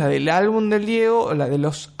la del álbum del Diego, o la de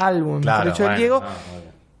los álbumes, mejor dicho, del Diego.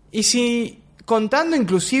 Y si contando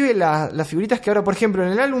inclusive las figuritas que ahora, por ejemplo,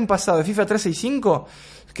 en el álbum pasado de FIFA 365,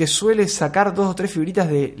 que suele sacar 2 o 3 figuritas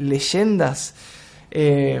de leyendas,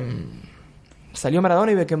 salió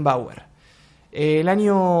Maradona y Beckenbauer. El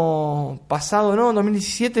año pasado, en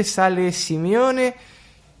 2017, sale Simeone,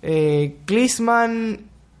 Klinsmann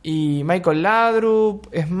y Michael Laudrup,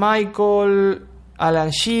 Schmeichel, Alan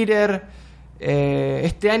Shearer.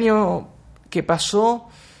 Este año que pasó,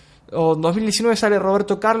 o 2019, sale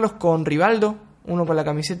Roberto Carlos con Rivaldo, uno con la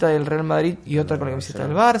camiseta del Real Madrid y otra con la camiseta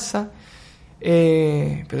del Barça.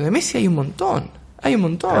 Pero de Messi hay un montón.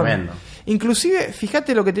 Tremendo. Inclusive,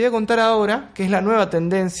 fíjate lo que te voy a contar ahora, que es la nueva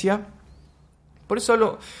tendencia. Por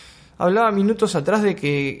eso hablaba minutos atrás de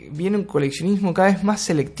que viene un coleccionismo cada vez más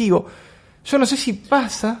selectivo. Yo no sé si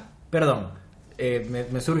pasa... Perdón,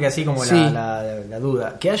 me surge así como la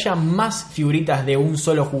duda. Que haya más figuritas de un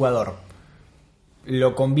solo jugador,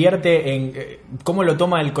 ¿lo convierte en... ¿Cómo lo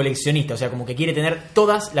toma el coleccionista? O sea, como que quiere tener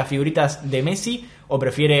todas las figuritas de Messi, o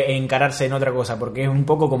prefiere encararse en otra cosa, porque es un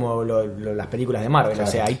poco como las películas de Marvel. Claro.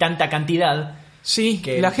 O sea, hay tanta cantidad. Sí,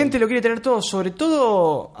 que la gente lo quiere tener todo. Sobre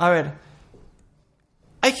todo, a ver,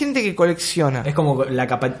 hay gente que colecciona. Es como la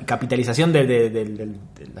capitalización de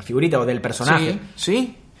la figurita o del personaje.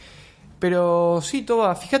 Sí. Pero sí,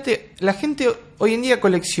 Toba, fíjate, la gente hoy en día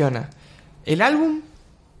colecciona el álbum,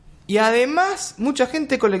 y además mucha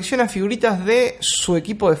gente colecciona figuritas de su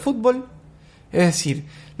equipo de fútbol. Es decir,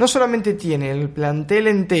 no solamente tiene el plantel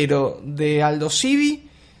entero de Aldo Civi,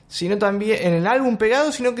 sino también en el álbum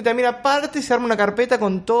pegado, sino que también aparte se arma una carpeta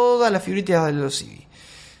con todas las figuritas de Aldo Civi.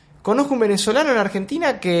 Conozco un venezolano en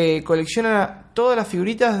Argentina que colecciona todas las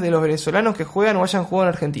figuritas de los venezolanos que juegan o hayan jugado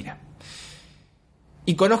en Argentina.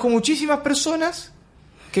 Y conozco muchísimas personas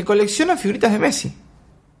que coleccionan figuritas de Messi.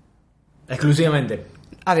 Exclusivamente.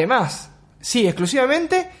 Además, sí,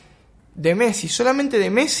 exclusivamente de Messi, solamente de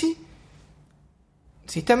Messi.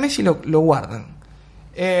 Si está Messi lo guardan.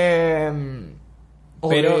 Pero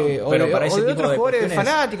para ese tipo otros de jugadores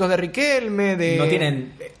fanáticos, de Riquelme, de... No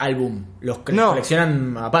tienen álbum, los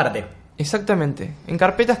coleccionan aparte. Exactamente, en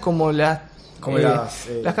carpetas como las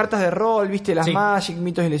cartas de rol, viste, las Magic,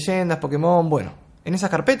 mitos y leyendas, Pokémon, bueno, en esas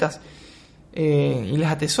carpetas. Y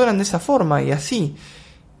las atesoran de esa forma y así.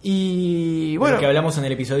 Y bueno, que hablamos en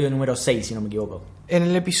el episodio número 6, si no me equivoco. En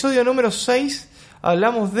el episodio número 6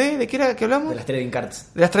 hablamos ¿de qué era que hablamos? De las trading cards.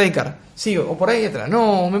 De las trading cards. Sí, o por ahí atrás.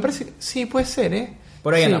 No, me parece que sí, puede ser,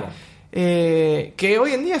 Por ahí sí. andamos. Que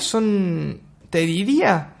hoy en día son, te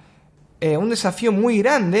diría, un desafío muy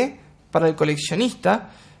grande para el coleccionista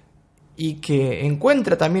y que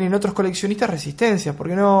encuentra también en otros coleccionistas resistencia,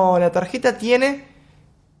 porque no, la tarjeta tiene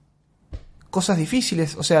cosas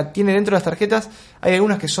difíciles, o sea, tiene dentro de las tarjetas, hay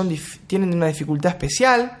algunas que tienen una dificultad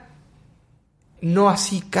especial, no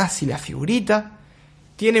así casi la figurita,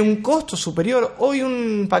 tiene un costo superior. Hoy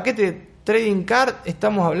un paquete de trading card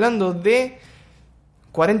estamos hablando de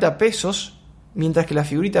 40 pesos, mientras que la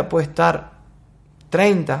figurita puede estar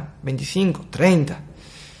 30, 25, 30.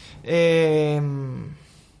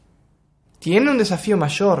 Tiene un desafío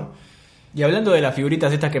mayor. Y hablando de las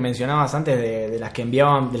figuritas estas que mencionabas antes, de las que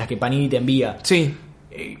enviaban, de las que Panini te envía, Sí.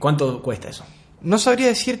 ¿Cuánto cuesta eso? No sabría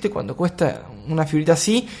decirte cuánto cuesta una figurita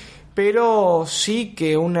así, pero sí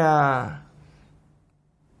que una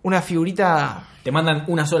figurita... Te mandan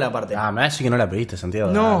una sola parte. Ah, me parece que no la pediste,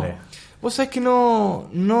 Santiago. No, Dale. vos sabés que no...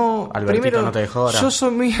 Albertito primero, no te dejó ahora. yo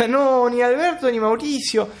soy muy... No, ni Alberto ni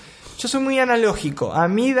Mauricio. Yo soy muy analógico. A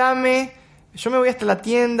mí dame... Yo me voy hasta la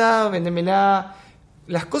tienda, véndemela.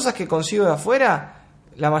 Las cosas que consigo de afuera,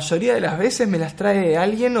 la mayoría de las veces me las trae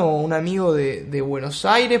alguien o un amigo de Buenos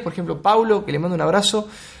Aires. Por ejemplo, Paulo, que le mando un abrazo.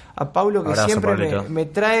 A Paulo, que Abrazo, siempre Pablito. me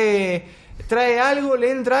trae algo,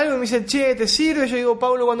 le entra algo y me dice, che, ¿te sirve? Yo digo,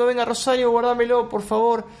 Paulo, cuando venga a Rosario, guardámelo, por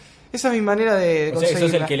favor. Esa es mi manera de O sea, conseguirla.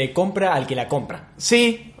 sos el que le compra al que la compra.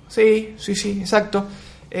 Sí, exacto.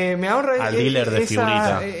 Me ahorra Al dealer de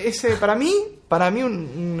figurita. ese para mí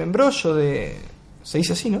un embrollo de, se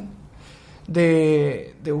dice así, ¿no?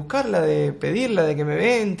 De buscarla, de pedirla, de que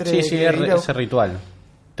me entre. Sí, sí, ese ritual.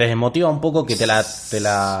 Te desmotiva un poco que te la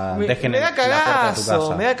dejen me da en la puerta de tu cagazo,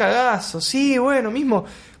 casa. me da cagazo. Sí, bueno, mismo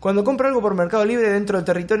cuando compro algo por Mercado Libre dentro del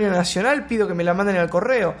territorio nacional, pido que me la manden al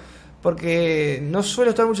correo, porque no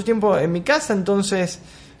suelo estar mucho tiempo en mi casa, entonces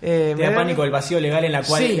Te da pánico el vacío legal en la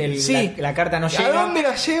cual Sí. la carta no ¿A llega. dónde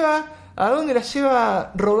la lleva? ¿A dónde la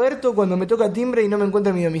lleva Roberto cuando me toca timbre y no me encuentra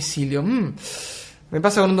en mi domicilio? Me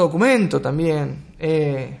pasa con un documento también.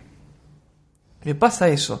 Me pasa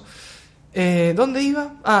eso. ¿Dónde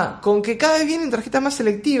iba? Con que cada vez vienen tarjetas más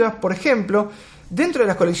selectivas. Por ejemplo, dentro de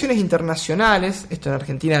las colecciones internacionales, esto en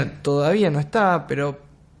Argentina todavía no está, pero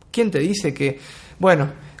 ¿quién te dice que, bueno,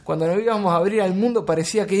 cuando nos íbamos a abrir al mundo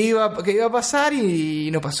parecía que iba a pasar y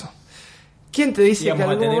no pasó? ¿Quién te dice Íbamos que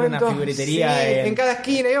a algún tener momento, una figuritería en cada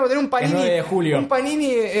esquina íbamos a tener un Panini, 9 de julio. un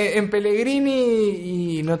Panini en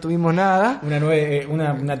Pellegrini y no tuvimos nada?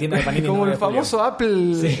 Una tienda de Panini. Como 9 el de julio. famoso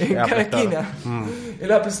Apple Sí, en cada Apple Store. esquina.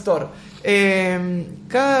 El Apple Store.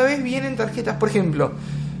 Cada vez vienen tarjetas. Por ejemplo,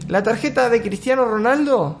 la tarjeta de Cristiano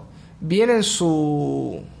Ronaldo viene en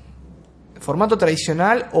su formato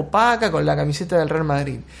tradicional, opaca, con la camiseta del Real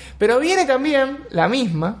Madrid. Pero viene también la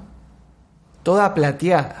misma, toda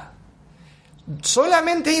plateada.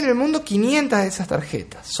 Solamente hay en el mundo 500 de esas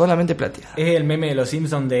tarjetas, solamente plateadas. Es el meme de los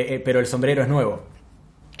Simpsons de pero el sombrero es nuevo.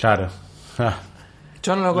 Claro.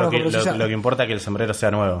 Yo no lo conozco, pero sí Lo que importa es que el sombrero sea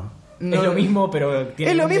nuevo. no- es lo mismo, pero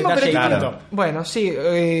tiene Es lo un mismo, pero detalle tiene- Claro. distinto. Bueno, sí,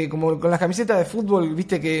 como con las camisetas de fútbol,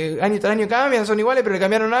 viste que año tras año cambian, son iguales, pero le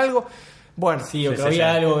cambiaron algo. Bueno, Sí, o Sí, que sí,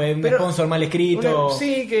 había sí. algo de un Pero- sponsor mal escrito.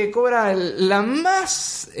 sí, que cobra la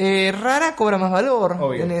más rara, cobra más valor.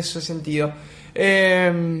 Obvio. En ese sentido.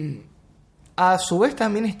 A su vez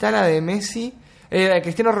también está la de Messi, la de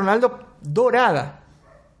Cristiano Ronaldo, dorada.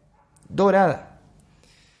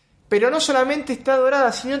 Pero no solamente está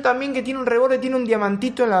dorada, sino también que tiene un reborde, tiene un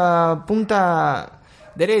diamantito en la punta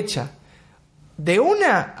derecha. De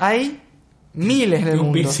una hay miles en el De un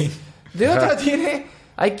mundo. piercing. De otra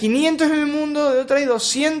hay 500 en el mundo, de otra hay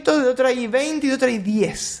 200, de otra hay 20 y de otra hay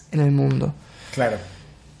 10 en el mundo. Claro.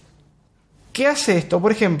 ¿Qué hace esto?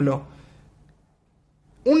 Por ejemplo,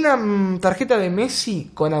 una tarjeta de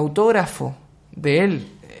Messi con autógrafo de él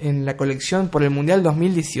en la colección por el Mundial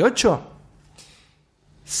 2018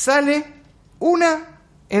 sale una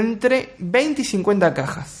entre 20 y 50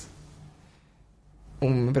 cajas.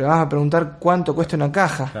 Me vas a preguntar cuánto cuesta una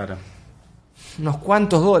caja. Claro. Unos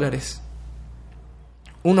cuantos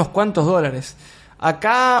dólares.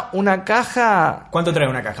 Acá una caja... ¿Cuánto trae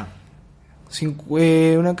una caja?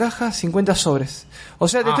 Una caja, 50 sobres. O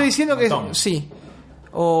sea, te estoy diciendo que montón. sí.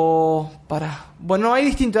 Bueno, hay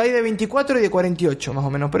distintos, hay de 24 y de 48 más o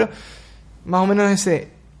menos, pero más o menos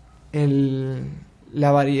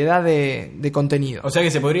la variedad de contenido. O sea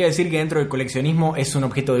que se podría decir que dentro del coleccionismo es un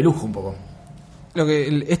objeto de lujo un poco.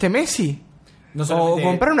 Este Messi, No O solamente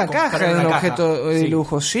comprar una comprar caja de una un caja. objeto de Sí.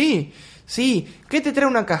 lujo. Sí, sí. ¿Qué te trae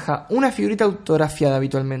una caja? Una figurita autografiada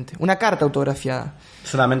habitualmente. Una carta autografiada.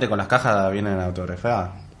 Solamente con las cajas vienen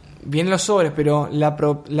autografiadas. Vienen los sobres, pero la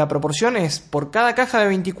proporción es por cada caja de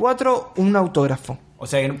 24 un autógrafo. O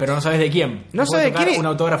sea, pero no sabes de quién. No Te puede sabes de tocar quién es. un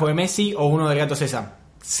autógrafo de Messi o uno del Gato César.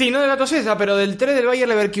 Sí, no del Gato César, pero del 3 del Bayer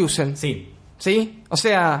Leverkusen. Sí. ¿Sí? O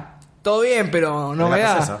sea, todo bien, pero no me El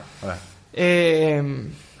gato da. César. Bueno.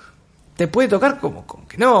 Te puede tocar como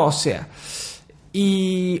que no, o sea.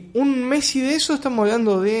 Y un Messi de eso estamos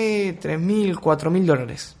hablando de $3.000,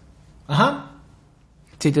 $4.000. Ajá.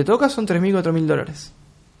 Si te toca son $3.000, $4.000.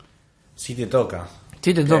 Sí te toca.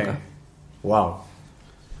 Si te toca. Wow. O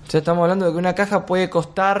sea, estamos hablando de que una caja puede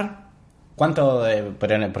costar... ¿Cuánto,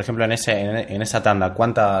 por ejemplo, en esa tanda,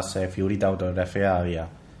 cuántas figuritas autografiadas había?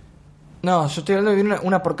 No, yo estoy hablando de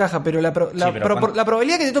una por caja, pero la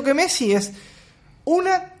probabilidad que te toque Messi es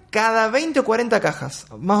una cada 20 o 40 cajas.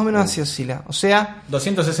 Más o menos así oscila. O sea,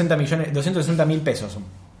 260.000 pesos son.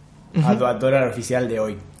 A dólar oficial de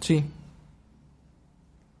hoy. sí.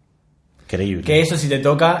 Increíble. Que eso si te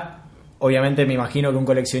toca, obviamente me imagino que un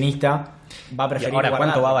coleccionista va a ¿Y preferir ahora cuánto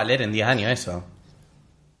guardarlo. va a valer en 10 años eso?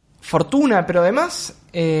 Fortuna, pero además...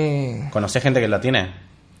 ¿Conocés gente que la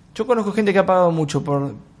tiene? yo conozco gente que ha pagado mucho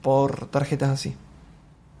por tarjetas así.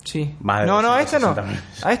 Sí. Más de No, a esta no. 260.000.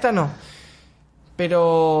 A esta no.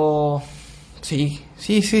 Pero... Sí.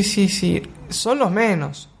 Son los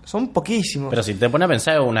menos. Son poquísimos. Pero si te pones a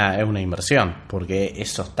pensar es una inversión, porque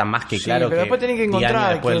eso está más que Sí, claro pero que después tenés que 10 años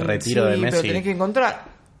encontrar después del retiro de Messi. pero tenés que encontrar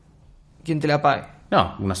quien te la pague.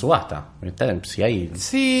 No, una subasta. Si hay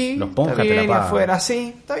Sí, los ponjas está te la bien, y pagan. afuera,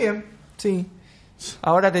 sí, está bien, sí.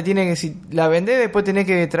 Ahora te tiene que, si la vendés, después tenés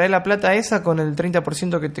que traer la plata esa con el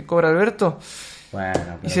 30% que te cobra Alberto Bueno,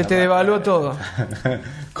 y pero se te devaluó todo.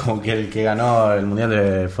 Como que el que ganó el mundial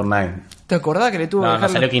de Fortnite. ¿Te acordás que le tuvo, No, que, no dejar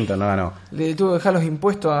salió los, quinto, no ganó. le tuvo que dejar los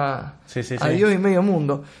impuestos a Sí. Dios y medio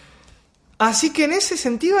mundo? Así que en ese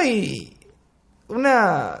sentido hay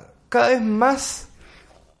cada vez más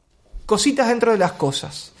cositas dentro de las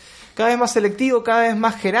cosas. Cada vez más selectivo, cada vez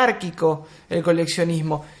más jerárquico el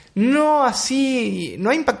coleccionismo. No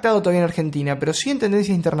ha impactado todavía en Argentina, pero sí en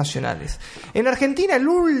tendencias internacionales. En Argentina el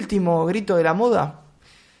último grito de la moda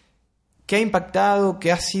que ha impactado,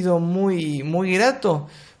 que ha sido muy, muy grato,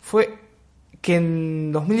 fue que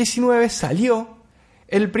en 2019 salió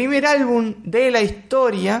el primer álbum de la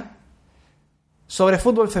historia sobre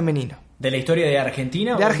fútbol femenino. ¿De la historia de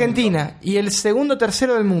Argentina? De Argentina, y el segundo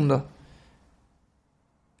tercero del mundo.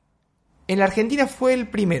 En la Argentina fue el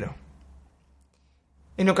primero.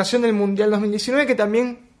 En ocasión del Mundial 2019, que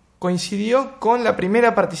también coincidió con la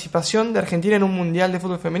primera participación de Argentina en un Mundial de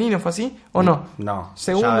fútbol femenino, ¿fue así? ¿O no? No.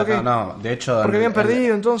 ¿Segundo qué? No, de hecho... Porque habían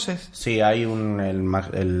perdido entonces. Sí, hay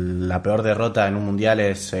la peor derrota en un mundial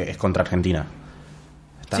es contra Argentina.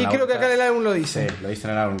 Está Sí, en la- creo que acá en el álbum lo dice. Sí, lo dice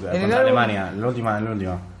en el álbum. el Contra álbum- Alemania, el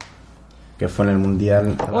último. Que fue en el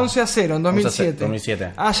mundial. 11-0 en 2007.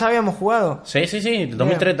 2007. Ah, ya habíamos jugado. Sí.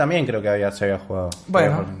 2003 también creo que se había jugado.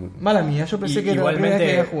 Bueno, mala mía, yo pensé que era la primera vez que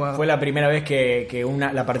igualmente había jugado. fue la primera vez que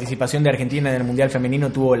la participación de Argentina en el Mundial Femenino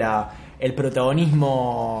tuvo el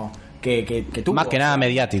protagonismo que tuvo. Más que nada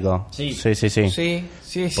mediático. Sí. Sí. Sí,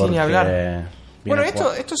 sin Porque ni hablar. viene Bueno,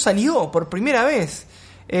 jugando. esto salió por primera vez.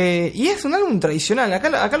 Y es un álbum tradicional.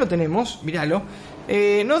 Acá lo tenemos, míralo.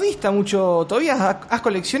 No dista mucho. Todavía has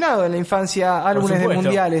coleccionado en la infancia álbumes de supuesto.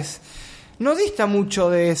 mundiales. No dista mucho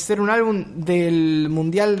de ser un álbum del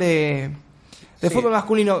mundial de Sí. fútbol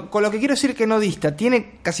masculino. Con lo que quiero decir que no dista.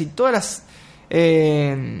 Tiene casi todas las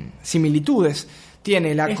similitudes.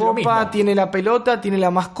 Tiene la Es lo copa, mismo. tiene la pelota, tiene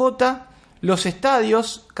la mascota. Los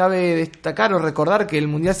estadios, cabe destacar o recordar que el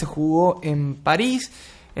mundial se jugó en París.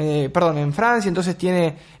 En Francia, entonces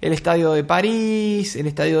tiene el estadio de París, el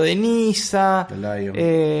estadio de Niza, El Lyon.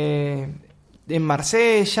 en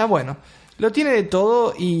Marsella, bueno, lo tiene de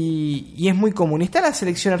todo y es muy común. Está la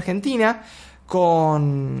selección argentina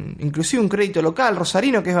con inclusive un crédito local,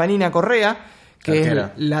 rosarino, que es Vanina Correa, que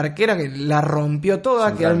Arquera. es la arquera que la rompió toda,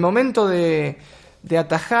 Central. que al momento de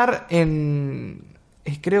atajar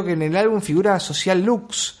creo que en el álbum figura Social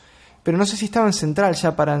Lux, pero no sé si estaba en Central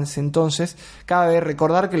ya para ese entonces. Cabe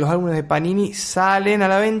recordar que los álbumes de Panini salen a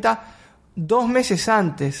la venta 2 meses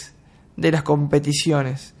antes de las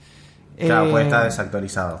competiciones. Claro, puede estar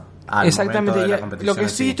desactualizado. Exactamente. momento de Y la lo competición, que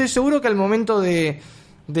sí estoy seguro que al momento de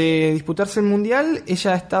disputarse el mundial,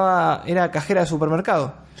 ella era cajera de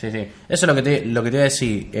supermercado. Sí. Eso es lo que te iba a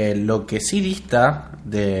decir. Lo que sí dista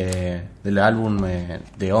del álbum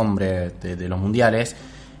de hombre de los mundiales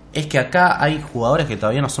es que acá hay jugadores que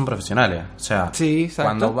todavía no son profesionales. O sea, Sí, exacto.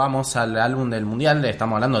 cuando vamos al álbum del Mundial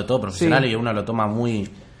estamos hablando de todo profesional Sí. y uno lo toma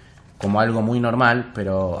como algo muy normal,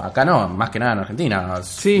 pero acá no, más que nada en Argentina.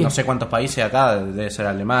 Sí. No sé cuántos países acá, debe ser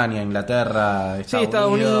Alemania, Inglaterra, Sí,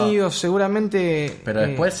 Estados Unidos, seguramente. Pero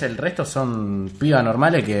después el resto son pibas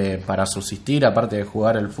normales que para subsistir, aparte de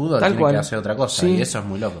jugar el fútbol, Tal tienen cual. que hacer otra cosa. Sí. Y eso es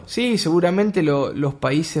muy loco. Sí, seguramente los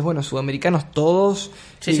países, bueno, sudamericanos todos.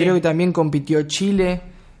 Sí, y sí. creo que también compitió Chile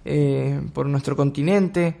por nuestro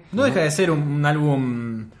continente. No deja de ser un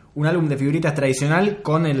álbum de figuritas tradicional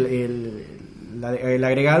con el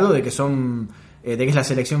agregado de que son de que es la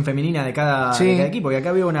selección femenina de cada equipo. Y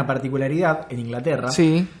acá veo una particularidad en Inglaterra.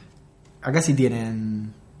 Sí. Acá sí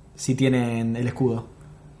tienen el escudo.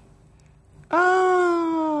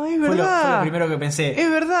 Ah, es Fue verdad. lo primero que pensé. Es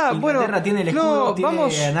verdad. Inglaterra Bueno, tiene el escudo, no,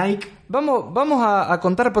 tiene a Nike. Vamos a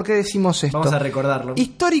contar por qué decimos esto. Vamos a recordarlo.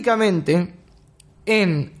 Históricamente,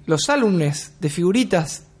 en los álbumes de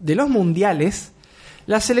figuritas de los mundiales,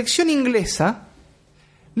 la selección inglesa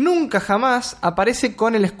nunca jamás aparece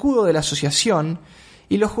con el escudo de la asociación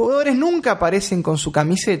y los jugadores nunca aparecen con su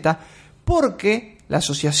camiseta porque la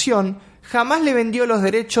asociación jamás le vendió los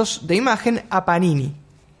derechos de imagen a Panini.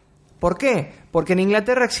 ¿Por qué? Porque en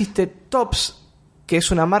Inglaterra existe Topps, que es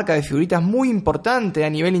una marca de figuritas muy importante a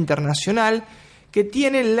nivel internacional, que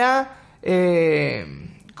tiene la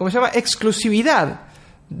 ¿cómo se llama? Exclusividad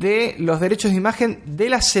de los derechos de imagen de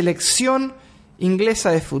la selección inglesa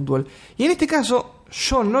de fútbol. Y en este caso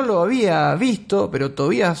yo no lo había visto, pero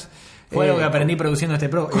Tobías Fue algo que aprendí produciendo este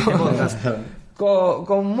podcast.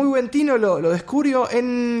 con muy buen tino lo descubrió.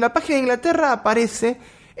 En la página de Inglaterra aparece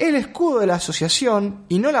el escudo de la asociación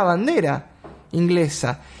y no la bandera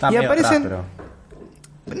inglesa. Está y medio aparecen atrás,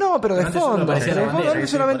 no, pero de Antes solo fondo. aparecía la De fondo, bandera, antes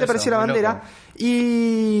sí, solamente por eso, aparecía la muy bandera. loco.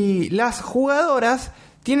 Y las jugadoras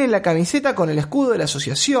tienen la camiseta con el escudo de la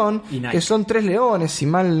asociación, Y Nike. que son 3 leones, si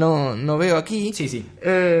mal no veo aquí. Sí, sí.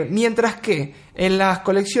 Mientras que en las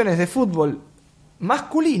colecciones de fútbol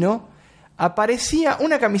masculino aparecía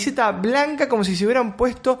una camiseta blanca como si se hubieran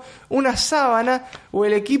puesto una sábana o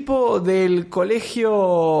el equipo del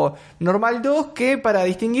colegio normal 2 que para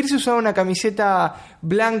distinguirse usaba una camiseta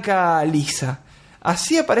blanca lisa.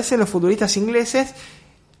 Así aparecen los futbolistas ingleses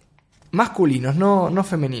masculinos, no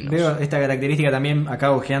femeninos. Veo esta característica también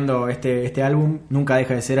acá ojeando este álbum. Nunca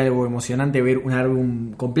deja de ser algo emocionante ver un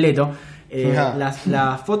álbum completo.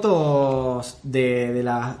 Las fotos de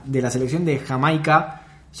la selección de Jamaica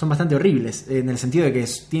son bastante horribles, en el sentido de que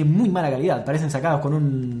tienen muy mala calidad. Parecen sacados con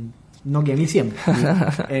un Nokia 1100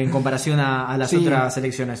 en comparación a las Sí. otras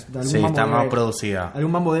selecciones. Sí, está más producida.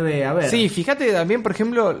 Algún mambo debe haber. Sí, fíjate también, por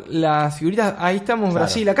ejemplo, las figuritas. Ahí estamos en Claro.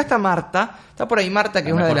 Brasil. Acá está Marta. Está por ahí Marta, que La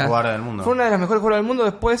es una de mejor las. jugadora del mundo. Fue una de las mejores jugadoras del mundo.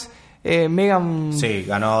 Después, Megan. Sí,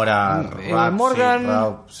 ganó ahora Morgan.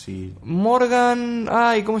 Morgan.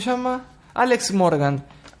 Ay, ¿cómo se llama? Alex Morgan.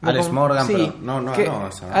 Alex Morgan, Sí, pero no que- ganó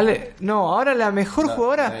esa. No, ahora la mejor No,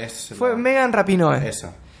 jugadora es fue la- Megan Rapinoe.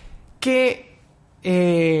 Eso. Que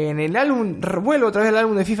en el álbum, vuelvo otra vez al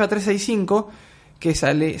álbum de FIFA 365, que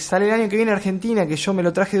sale el año que viene en Argentina, que yo me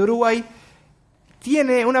lo traje de Uruguay,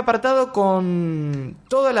 tiene un apartado con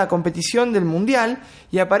toda la competición del Mundial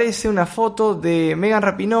y aparece una foto de Megan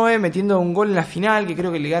Rapinoe metiendo un gol en la final, que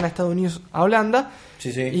creo que le gana a Estados Unidos a Holanda.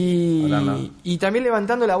 Sí, Holanda. Y también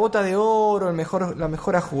levantando la bota de oro, la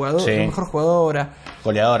mejor jugadora, Sí. la mejor jugadora,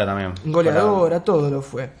 Goleadora también. goleadora, todo lo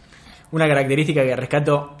fue. Una característica que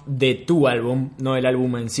rescato de tu álbum, no del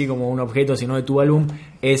álbum en sí como un objeto, sino de tu álbum,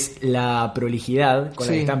 es la prolijidad con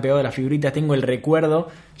la Sí. que están pegadas las figuritas. Tengo el recuerdo,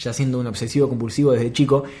 ya siendo un obsesivo compulsivo desde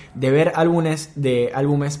chico, de ver álbumes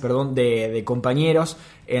de compañeros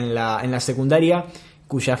en la secundaria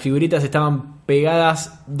cuyas figuritas estaban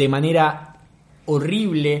pegadas de manera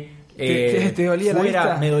horrible. ¿Te dolía la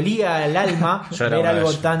vista? Me dolía el alma Yo era ver una de algo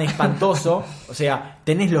ellas. tan espantoso. O sea,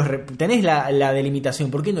 tenés la delimitación,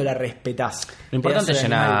 ¿por qué no la respetás? Lo importante es Pedazo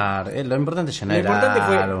de animal. llenar. Lo importante es llenar Lo importante el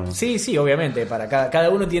fue. álbum. Sí, obviamente. Para cada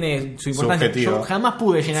uno tiene su importancia. objetivo. Yo jamás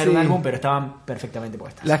pude llenar Sí. un álbum, pero estaban perfectamente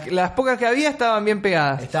puestas. Las pocas que había estaban bien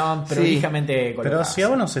pegadas. Estaban Sí. prolijamente Pero colocadas. si a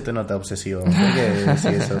vos no se te nota obsesivo, ¿por qué decís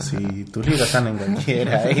eso? Si tus libros están en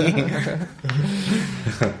cualquiera ahí.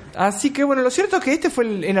 Así que bueno, lo cierto es que este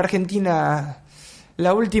fue en Argentina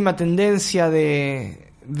la última tendencia de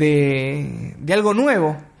algo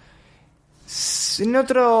nuevo. En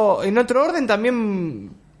otro orden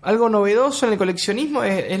también algo novedoso en el coleccionismo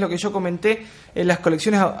es lo que yo comenté en las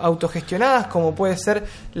colecciones autogestionadas, como puede ser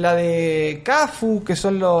la de CAFU, que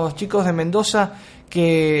son los chicos de Mendoza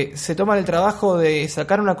que se toman el trabajo de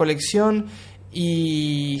sacar una colección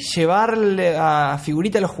y llevarle a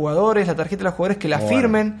figurita a los jugadores, la tarjeta a los jugadores que la Muy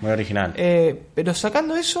firmen. bueno, muy original. Pero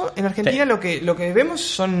sacando eso, en Argentina lo que vemos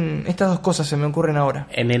son estas dos cosas, se me ocurren ahora.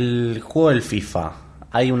 En el juego del FIFA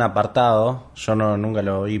hay un apartado, yo nunca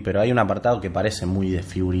lo vi, pero hay un apartado que parece muy de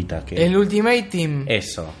figuritas. Que El Ultimate Team.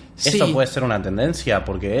 Eso. Sí. ¿Eso puede ser una tendencia?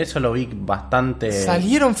 Porque eso lo vi bastante...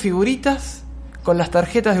 Salieron figuritas con las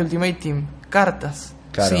tarjetas de Ultimate Team, cartas.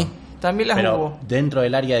 Claro. Sí, también las Pero hubo. dentro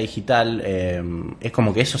del área digital es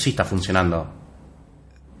como que eso sí está funcionando.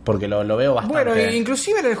 Porque lo veo bastante. Bueno,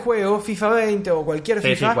 inclusive en el juego FIFA 20 o cualquier Sí,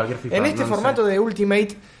 FIFA, sí, cualquier FIFA, en este no formato sé. de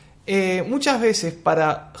Ultimate, muchas veces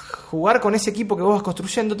para jugar con ese equipo que vos vas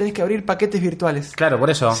construyendo tenés que abrir paquetes virtuales. Claro, por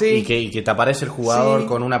eso. Sí. Y que te aparece el jugador Sí.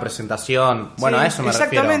 con una presentación. Bueno, Sí, a eso me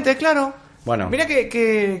exactamente, refiero. claro. Bueno. Mirá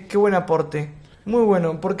qué buen aporte. Muy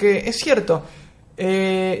bueno, porque es cierto.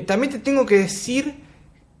 También te tengo que decir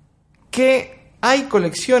que hay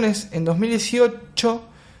colecciones en 2018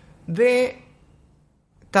 de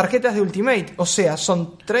tarjetas de Ultimate. O sea,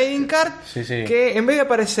 son trading cards Sí, sí. que en vez de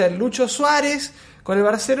aparecer Lucho Suárez con el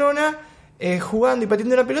Barcelona jugando y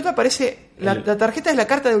pateando una pelota, aparece la tarjeta es la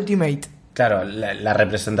carta de Ultimate. Claro, la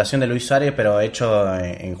representación de Luis Suárez, pero hecho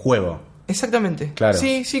en juego. Exactamente. Claro.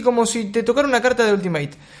 Sí, como si te tocara una carta de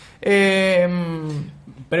Ultimate.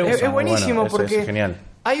 Pero es muy buenísimo bueno, eso porque es genial.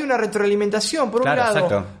 hay una retroalimentación. Por Claro, un lado,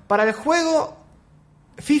 exacto. para el juego,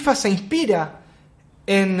 FIFA se inspira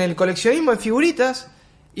en el coleccionismo de figuritas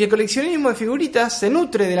y el coleccionismo de figuritas se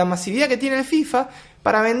nutre de la masividad que tiene el FIFA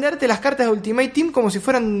para venderte las cartas de Ultimate Team como si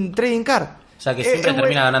fueran trading card. O sea que siempre Es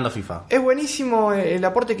termina buen- ganando FIFA. Es buenísimo el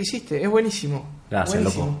aporte que hiciste, es buenísimo. Gracias,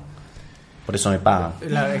 Buenísimo. loco. Por eso me pagan.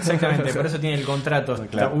 Exactamente, por eso tiene el contrato.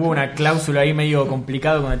 Claro. Hubo una cláusula ahí medio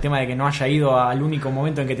complicado con el tema de que no haya ido al único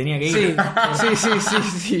momento en que tenía que ir.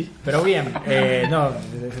 Sí. Pero bien, no,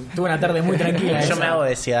 tuve una tarde muy tranquila. Yo esa. me hago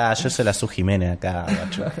decía, yo soy la Su Jiménez acá,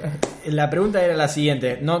 macho. La pregunta era la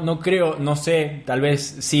siguiente, no creo, no sé, tal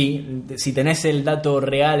vez sí, si tenés el dato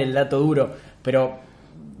real, el dato duro, pero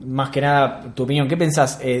más que nada, tu opinión, ¿qué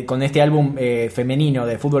pensás con este álbum femenino,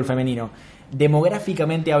 de fútbol femenino?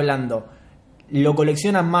 Demográficamente hablando, ¿lo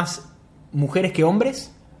coleccionan más mujeres que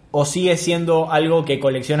hombres? ¿O sigue siendo algo que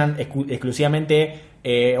coleccionan exclusivamente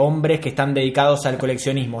hombres que están dedicados al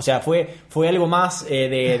coleccionismo? O sea, ¿fue algo más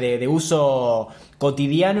de uso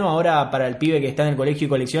cotidiano ahora para el pibe que está en el colegio y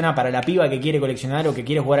colecciona, para la piba que quiere coleccionar o que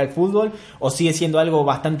quiere jugar al fútbol? ¿O sigue siendo algo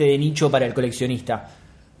bastante de nicho para el coleccionista?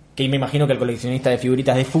 Que me imagino que el coleccionista de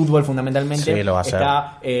figuritas de fútbol fundamentalmente Sí, lo va a hacer.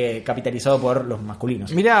 está capitalizado por los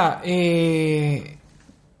masculinos. Mirá, el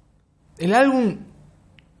álbum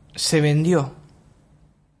se vendió.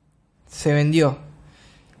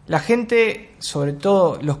 La gente, sobre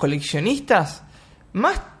todo los coleccionistas,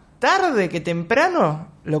 más tarde que temprano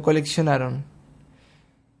lo coleccionaron.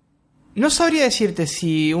 No sabría decirte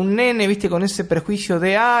si un nene, viste, con ese prejuicio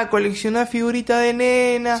de coleccionar figuritas de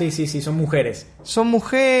nena, Sí, son mujeres. son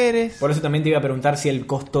mujeres. Por eso también te iba a preguntar si el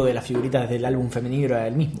costo de las figuritas del álbum femenino era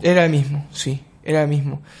el mismo. Era el mismo, sí, era el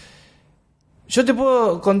mismo. Yo te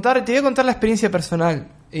voy a contar la experiencia personal,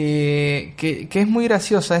 que es muy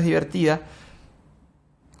graciosa, es divertida.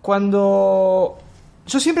 Cuando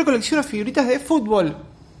yo siempre colecciono figuritas de fútbol,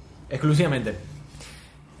 Exclusivamente.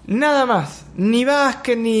 nada más, ni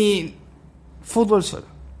básquet ni fútbol solo.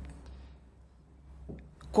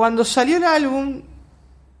 Cuando salió el álbum,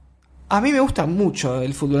 a mí me gusta mucho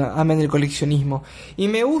el fútbol, amén del coleccionismo. Y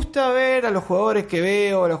me gusta ver a los jugadores que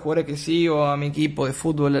veo, a los jugadores que sigo, a mi equipo de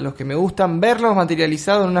fútbol, a los que me gustan, verlos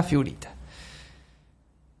materializados en una figurita.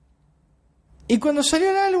 Y cuando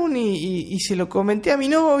salió el álbum y se lo comenté a mi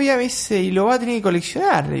novia, me dice, y lo va a tener que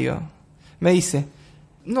coleccionar, le digo. Me dice,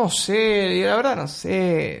 no sé, le digo, la verdad no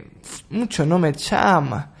sé, mucho no me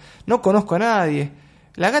llama, no conozco a nadie.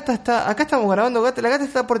 La gata está, acá estamos grabando, la gata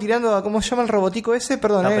está por tirando a, ¿cómo se llama el robotico ese?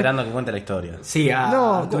 Perdón, Está esperando que cuente la historia. Sí, a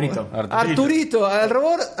No, Arturito. Arturito, al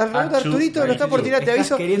robot Arturito lo está por tirar, te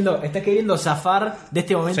aviso. Estás queriendo zafar de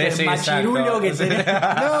este momento Sí, de sí, machirulo exacto. que tenés.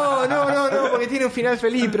 No, porque tiene un final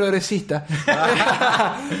feliz y progresista.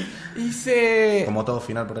 Dice, Como todo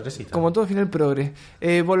final progresista. como todo final progre.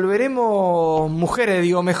 Volveremos mujeres,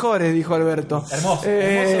 digo, mejores, dijo Alberto. Hermoso,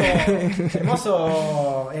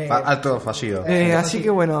 hermoso. Alto fallido. Así que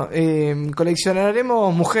bueno,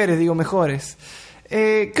 coleccionaremos mujeres, digo, mejores.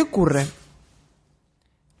 ¿Qué ocurre?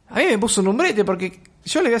 A mí me puso un umbrete porque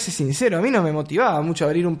yo le voy a ser sincero, a mí no me motivaba mucho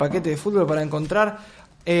abrir un paquete de fútbol para encontrar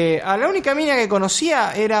a la única mina que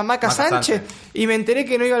conocía era Maca Sánchez y me enteré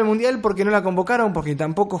que no iba al mundial porque no la convocaron porque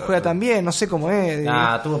tampoco juega tan bien, no sé cómo es.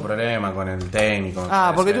 Tuvo problema con el técnico.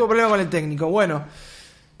 Porque tuvo problema con el técnico. Bueno,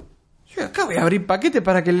 yo acá voy a abrir paquete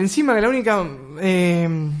para que encima que la única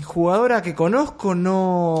jugadora que conozco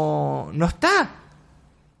no está.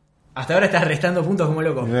 Hasta ahora estás restando puntos como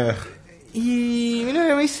loco. Y mi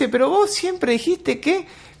novia me dice, pero vos siempre dijiste que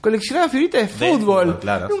coleccionaba figuritas de fútbol.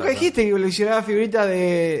 Claro, Nunca dijiste que coleccionaba figuritas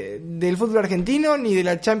del fútbol argentino, ni de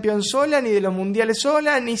la Champions sola, ni de los mundiales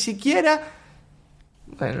sola, ni siquiera...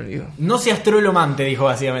 Bueno, digo... No seas trolomante, dijo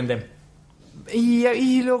básicamente.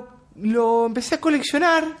 Y lo empecé a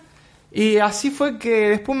coleccionar. Y así fue que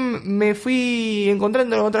después me fui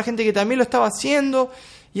encontrando con otra gente que también lo estaba haciendo.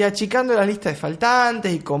 Y achicando las listas de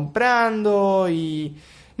faltantes y comprando. Y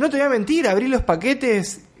no te voy a mentir, abrí los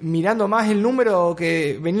paquetes mirando más el número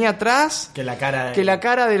que venía atrás que la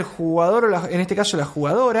cara del jugador, o en este caso la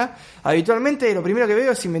jugadora. Habitualmente lo primero que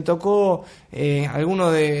veo es si me tocó alguno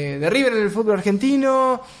de River en el fútbol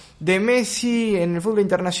argentino, de Messi en el fútbol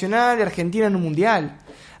internacional, de Argentina en un mundial.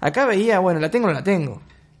 Acá veía, bueno, la tengo o no la tengo.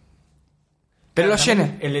 Pero lo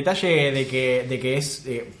llené. El detalle de que es,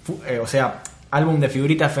 o sea, álbum de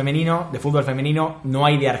figuritas femenino, de fútbol femenino, no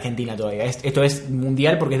hay de Argentina todavía. Esto es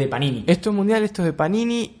mundial porque es de Panini. Esto es mundial, esto es de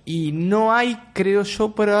Panini y no hay, creo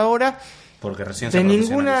yo, por ahora, porque recién de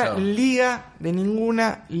ninguna liga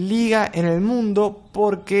en el mundo,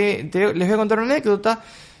 porque les voy a contar una anécdota.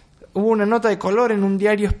 Hubo una nota de color en un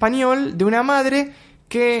diario español de una madre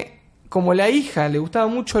que, como la hija le gustaba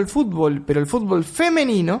mucho el fútbol, pero el fútbol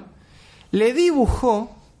femenino, le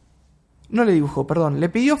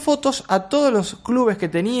pidió fotos a todos los clubes que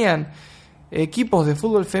tenían equipos de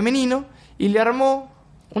fútbol femenino y le armó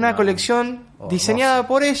una colección diseñada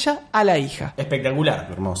por ella a la hija. Espectacular.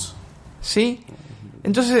 Hermoso. ¿Sí?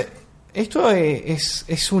 Entonces, esto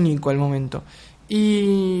es único al momento.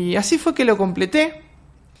 Y así fue que lo completé.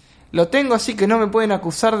 Lo tengo, así que no me pueden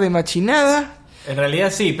acusar de machinada. En realidad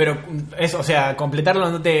sí, pero eso, o sea, completarlo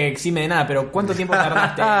no te exime de nada, pero ¿cuánto tiempo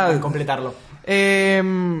tardaste en completarlo?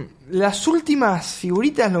 Las últimas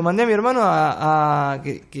figuritas lo mandé a mi hermano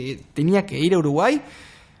que tenía que ir a Uruguay.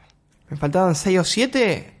 Me faltaban 6 o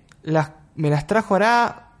 7. Me las trajo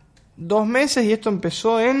hará 2 meses y esto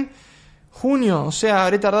empezó en junio. O sea,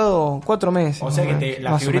 habré tardado 4 meses. O sea que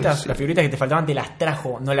las figuritas que te faltaban te las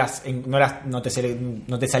trajo, no te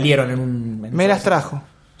salieron en un... Me las trajo,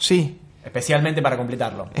 sí. Especialmente para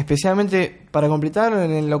completarlo. Especialmente para completarlo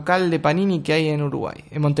en el local de Panini que hay en Uruguay,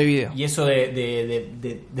 en Montevideo. Y eso desde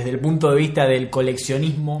el punto de vista del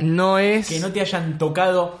coleccionismo, no es que no te hayan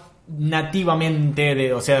tocado nativamente,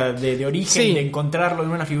 de origen, sí, de encontrarlo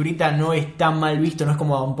en una figurita, no es tan mal visto, no es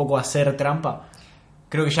como un poco hacer trampa.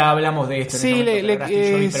 Creo que ya hablamos de esto. Sí,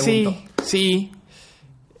 sí.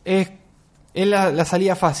 Es la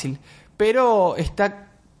salida fácil, pero está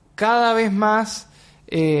cada vez más...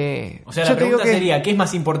 o sea, la pregunta sería, ¿qué es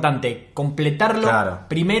más importante? ¿Completarlo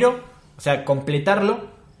primero? O sea,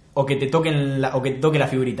 ¿completarlo o que te toque la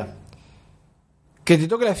figurita? Que te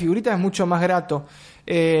toque la figurita es mucho más grato.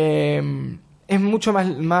 Es mucho más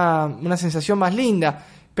una sensación más linda.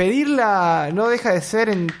 Pedirla no deja de ser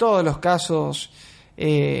en todos los casos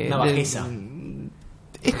una bajeza.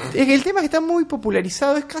 El tema es que está muy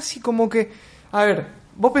popularizado. Es casi como que, a ver,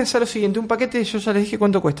 vos pensás lo siguiente, un paquete, yo ya les dije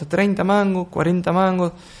cuánto cuesta, 30 mangos, 40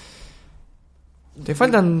 mangos. Te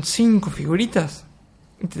faltan 5 figuritas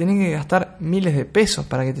y te tenés que gastar miles de pesos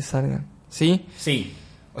para que te salgan, ¿sí? Sí,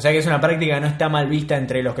 o sea que es una práctica que no está mal vista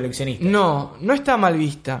entre los coleccionistas. No está mal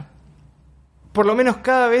vista. Por lo menos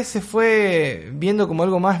cada vez se fue viendo como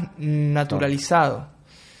algo más naturalizado.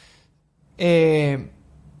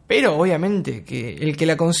 Pero obviamente que el que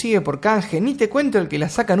la consigue por canje, ni te cuento el que la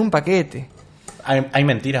saca en un paquete. ¿Hay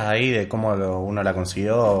mentiras ahí de cómo uno la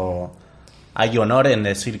consiguió? ¿Hay honor en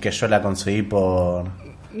decir que yo la conseguí sin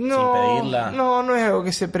pedirla? No es algo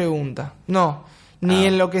que se pregunta. No, ni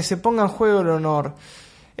en lo que se ponga en juego el honor.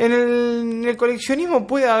 En el coleccionismo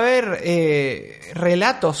puede haber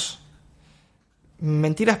relatos,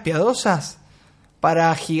 mentiras piadosas, para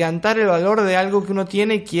agigantar el valor de algo que uno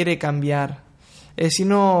tiene y quiere cambiar. Es decir,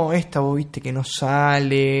 no, esta vos viste que no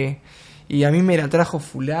sale... Y a mí me la trajo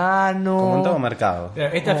fulano. Como en todo mercado.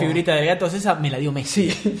 Esta figurita de gatos, esa me la dio Messi.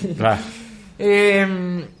 Sí.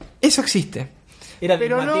 Eso existe. Era de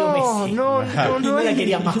pero Mateo Messi. No la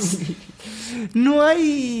quería más. No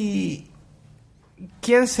hay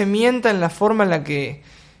quien se mienta en la forma en la que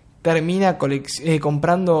termina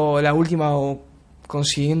comprando la última o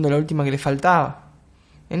consiguiendo la última que le faltaba.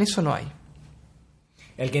 En eso no hay.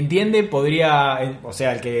 El que entiende el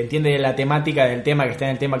que entiende la temática del tema, que está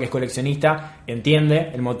en el tema, que es coleccionista,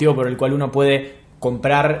 entiende el motivo por el cual uno puede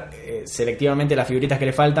comprar selectivamente las figuritas que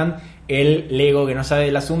le faltan. El Lego que no sabe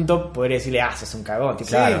del asunto podría decirle, sos un cagón.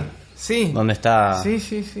 Claro. Sí. ¿Dónde está? Sí.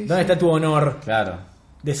 ¿Dónde está tu honor? Claro.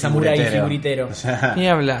 De samurái figuritero. Ni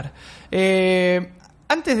hablar.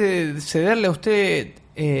 Antes de cederle a usted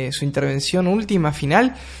su intervención última,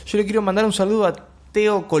 final, yo le quiero mandar un saludo a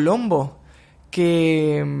Teo Colombo,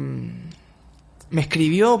 que me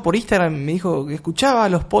escribió por Instagram, me dijo que escuchaba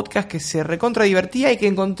los podcasts, que se recontra divertía y que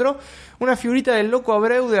encontró una figurita del Loco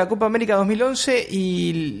Abreu de la Copa América 2011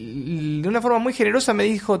 y de una forma muy generosa me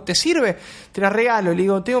dijo, ¿te sirve? Te la regalo. Le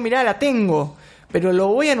digo, Teo, mirá, la tengo, pero lo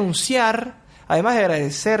voy a anunciar, además de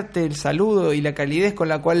agradecerte el saludo y la calidez con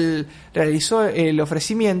la cual realizó el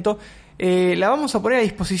ofrecimiento. La vamos a poner a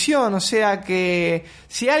disposición, o sea que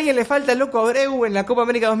si a alguien le falta el Loco Abreu en la Copa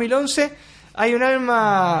América 2011, hay un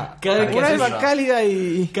alma cálida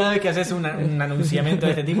y... Cada vez que haces un anunciamiento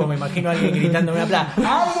de este tipo, me imagino a alguien gritándome una plaza.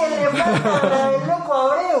 ¡Alguien le falta el Loco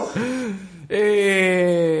Abreu!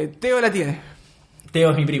 Teo la tiene.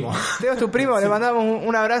 Teo es mi primo. Teo es tu primo, sí. Le mandamos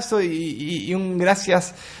un abrazo y un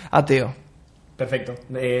gracias a Teo. Perfecto.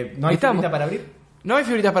 ¿No hay figurita para abrir? No hay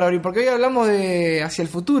figuritas para abrir, porque hoy hablamos de hacia el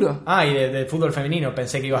futuro. Ah, y de fútbol femenino,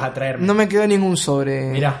 pensé que ibas a traerme. No me quedó ningún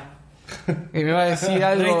sobre. Mirá. Y me va a decir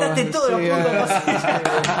algo. Restaste todos los puntos.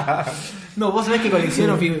 No, vos sabés que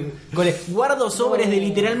colecciono guardo sobres de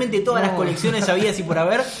literalmente todas las colecciones habidas y por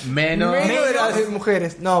haber. Menos de las de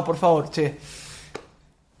mujeres. No, por favor, che.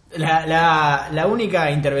 La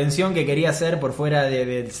única intervención que quería hacer por fuera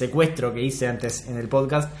del secuestro que hice antes en el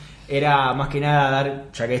podcast era más que nada dar,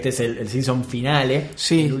 ya que este es el season finale,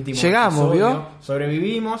 sí, el último llegamos, episodio, ¿vio?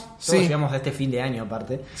 Sobrevivimos, todos sí. Llegamos a este fin de año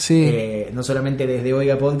aparte, sí. No solamente desde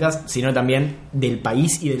Oiga Podcast, sino también del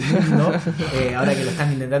país y del mundo. Ahora que lo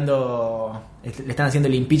están intentando, le están haciendo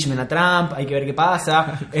el impeachment a Trump, hay que ver qué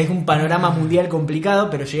pasa. Es un panorama mundial complicado,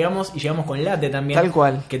 pero llegamos con Late también, tal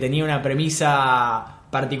cual, que tenía una premisa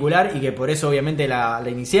particular y que por eso obviamente la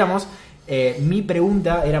iniciamos. Mi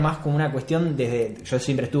pregunta era más como una cuestión yo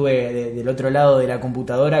siempre estuve del otro lado de la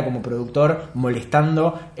computadora como productor,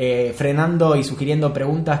 molestando, frenando y sugiriendo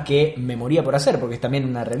preguntas que me moría por hacer, porque es también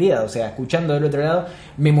una realidad, o sea, escuchando del otro lado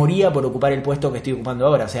me moría por ocupar el puesto que estoy ocupando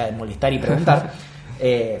ahora, o sea, molestar y preguntar.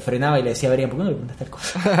 Frenaba y le decía a Brian, ¿por qué no le preguntas tal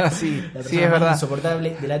cosa? Sí, la sí, es verdad,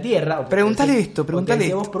 insoportable de la tierra. Pregúntale esto, pregúntale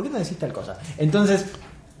esto. Vos, ¿por qué no decís tal cosa? Entonces,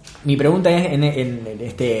 mi pregunta es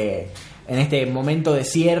en este momento de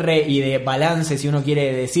cierre y de balance, si uno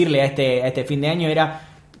quiere decirle a este fin de año, era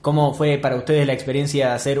 ¿cómo fue para ustedes la experiencia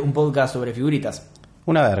de hacer un podcast sobre figuritas?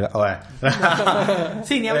 Una verga. Bueno.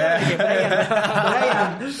 Sí, ni hablar de que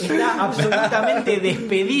Brian está absolutamente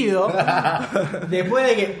despedido después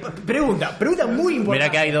de que... Pregunta muy importante. Mirá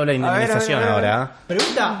que hay doble indemnización ahora.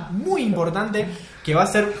 Pregunta muy importante que va a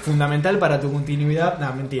ser fundamental para tu continuidad.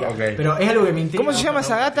 No, mentira. Okay. Pero es algo que me interesa. ¿Cómo se llama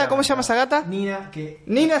esa gata? ¿Cómo se llama esa gata?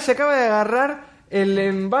 Nina se acaba de agarrar el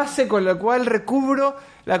envase con el cual recubro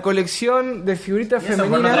la colección de figuritas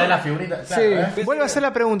femeninas. La figurita, claro, sí. Vuelve a hacer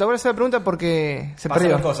la pregunta porque se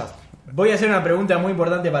perdió. Cosas. Voy a hacer una pregunta muy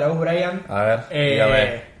importante para vos, Brian. A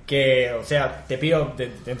ver. Que, o sea, te pido,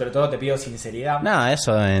 dentro de todo, te pido sinceridad. No,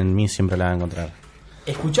 eso en mí siempre la vas a encontrar.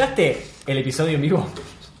 ¿Escuchaste el episodio en vivo?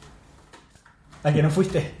 ¿A que no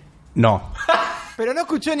fuiste? No. Pero no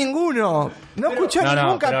escuchó ninguno. No escuchó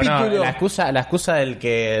ningún capítulo. No, la excusa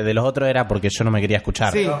de los otros era porque yo no me quería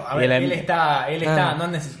escuchar. Sí. A ver, él está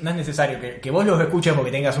no es necesario que vos los escuches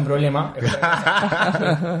porque tengas un problema.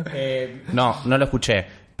 No lo escuché,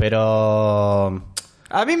 pero...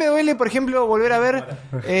 A mí me duele, por ejemplo, volver a ver,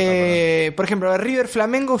 por ejemplo, River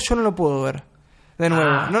Flamengo, yo no lo puedo ver de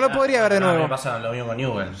nuevo. No lo podría ver de nuevo. Me pasa lo mismo con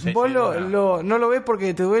Newell. Sí, ¿Vos no lo ves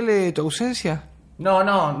porque te duele tu ausencia? No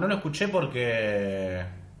lo escuché porque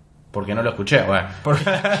no lo escuché, bueno.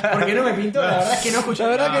 Porque no me pintó, la verdad es que no escuché. La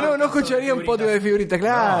verdad que no escucharía un podcast de figuritas,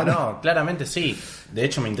 claro. No, claramente sí. De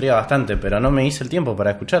hecho me intriga bastante, pero no me hice el tiempo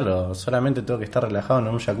para escucharlo. Solamente tengo que estar relajado en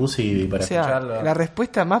un jacuzzi para escucharlo. La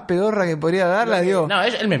respuesta más pedorra que podría dar la dio. No,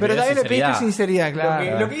 él me pero pidió también sinceridad. le pediste sinceridad,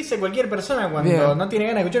 claro. Lo que dice cualquier persona cuando no tiene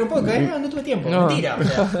ganas de escuchar un podcast, no tuve tiempo, mentira. O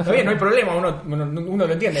sea, está bien, no hay problema, uno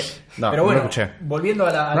lo entiende. Pero bueno, volviendo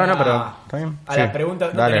a la pregunta,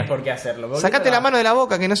 no tenés por qué hacerlo. Sacate la mano de la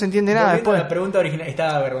boca que no se entiende nada después. La pregunta original,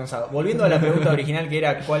 estaba avergonzado. Volviendo a la pregunta original, que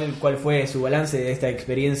era cuál fue su balance de esta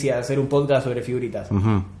experiencia de hacer un podcast sobre figuritas.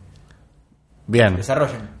 Uh-huh. Bien.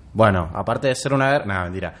 Desarrollen. Bueno, aparte de ser una... No,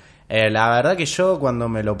 mentira. La verdad que yo cuando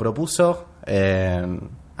me lo propuso,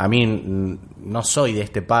 a mí no soy de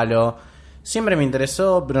este palo. Siempre me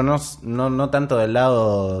interesó, pero no tanto del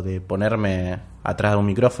lado de ponerme atrás de un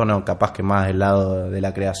micrófono, capaz que más del lado de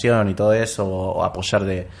la creación y todo eso, o apoyar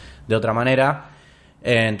de otra manera.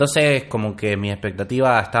 Entonces como que mis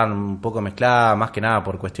expectativas están un poco mezcladas, más que nada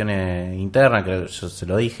por cuestiones internas, que yo se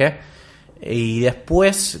lo dije. Y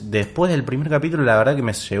después del primer capítulo, la verdad que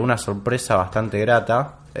me llegó una sorpresa bastante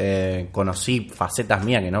grata. Conocí facetas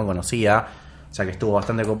mías que no conocía, o sea que estuvo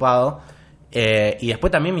bastante copado. Y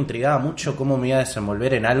después también me intrigaba mucho cómo me iba a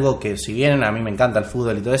desenvolver en algo que, si bien a mí me encanta el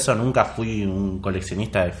fútbol y todo eso, nunca fui un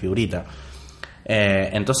coleccionista de figuritas.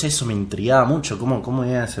 Entonces eso me intrigaba mucho, cómo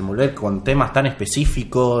iba a desenvolver con temas tan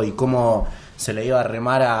específicos y cómo se le iba a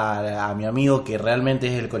remar a mi amigo que realmente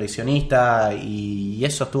es el coleccionista, y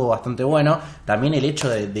eso estuvo bastante bueno. También el hecho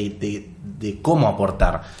de cómo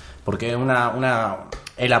aportar, porque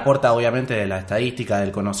él aporta obviamente de la estadística,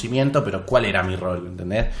 del conocimiento, pero ¿cuál era mi rol?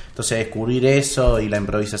 ¿Entendés? Entonces descubrir eso y la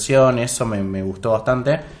improvisación, eso me gustó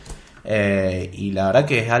bastante, y la verdad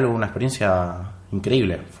que es una experiencia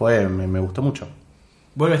increíble, me gustó mucho.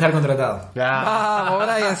 Vuelve a estar contratado. Vamos,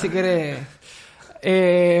 Brian, si querés.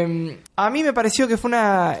 A mí me pareció que fue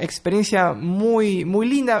una experiencia muy, muy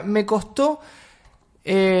linda. Me costó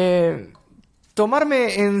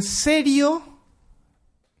tomarme en serio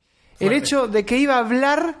el hecho de que iba a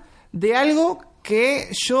hablar de algo que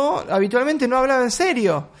yo habitualmente no hablaba en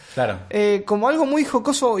serio. Claro. Como algo muy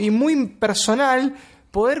jocoso y muy personal,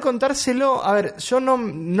 poder contárselo. A ver, yo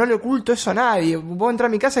no le oculto eso a nadie. Vos entrar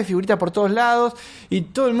a mi casa, hay figuritas por todos lados y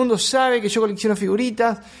todo el mundo sabe que yo colecciono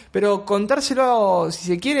figuritas, pero contárselo, si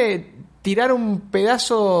se quiere, tirar un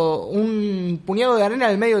puñado de arena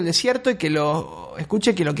al medio del desierto y que lo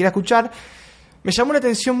escuche quien lo quiera escuchar. Me llamó la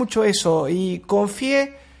atención mucho eso y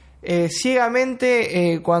confié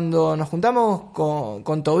ciegamente cuando nos juntamos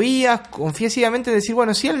con Tobías. Confié ciegamente en decir,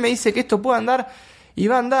 bueno, si él me dice que esto puede andar, y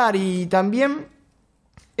va a andar. Y también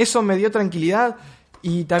eso me dio tranquilidad,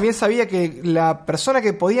 y también sabía que la persona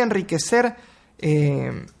que podía enriquecer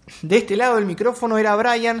de este lado del micrófono era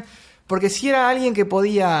Brian, porque si era alguien que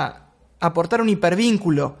podía aportar un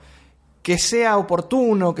hipervínculo que sea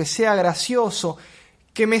oportuno, que sea gracioso,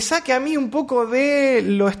 que me saque a mí un poco de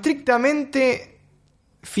lo estrictamente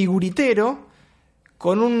figuritero,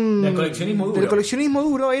 del coleccionismo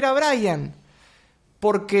duro, era Brian,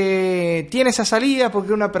 porque tiene esa salida, porque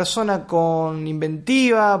es una persona con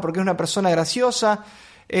inventiva, porque es una persona graciosa.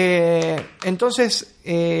 Entonces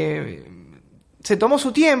se tomó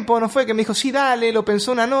su tiempo, no fue que me dijo sí, dale, lo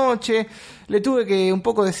pensó una noche, le tuve que un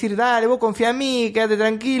poco decir dale, vos confía en mí, quédate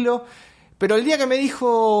tranquilo. Pero el día que me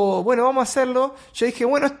dijo bueno, vamos a hacerlo, yo dije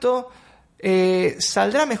bueno, esto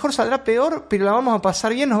saldrá mejor, saldrá peor, pero la vamos a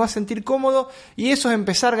pasar bien, nos va a sentir cómodo, y eso es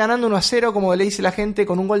empezar ganando 1-0, como le dice la gente,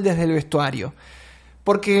 con un gol desde el vestuario.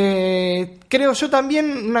 Porque creo yo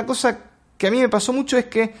también, una cosa que a mí me pasó mucho es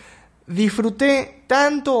que disfruté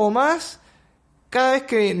tanto o más cada vez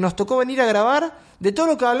que nos tocó venir a grabar de todo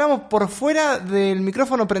lo que hablamos por fuera del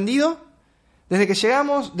micrófono prendido, desde que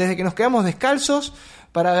llegamos, desde que nos quedamos descalzos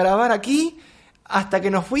para grabar aquí, hasta que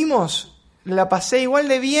nos fuimos. La pasé igual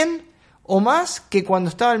de bien o más que cuando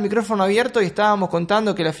estaba el micrófono abierto y estábamos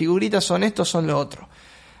contando que las figuritas son esto, son lo otro.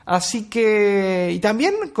 Así que, y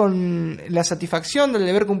también con la satisfacción del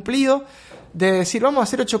deber cumplido de decir vamos a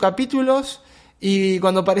hacer 8 capítulos, y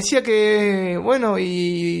cuando parecía que bueno,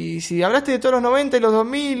 y si hablaste de todos los 90 y los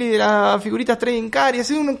 2000 y de las figuritas trading card y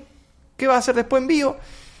así, uno ¿qué va a hacer después en vivo?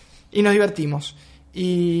 Y nos divertimos,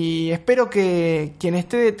 y espero que quien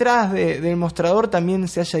esté detrás del mostrador también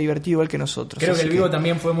se haya divertido igual que nosotros. Creo que el vivo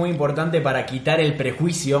también fue muy importante para quitar el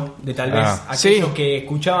prejuicio de tal vez aquellos que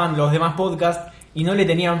escuchaban los demás podcasts y no le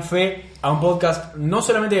tenían fe a un podcast no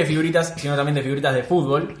solamente de figuritas, sino también de figuritas de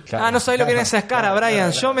fútbol. Claro, no sabés lo que era esa cara,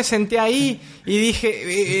 Brian. Yo me senté ahí y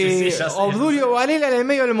dije Obdulio Varela en el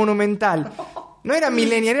medio del Monumental. No eran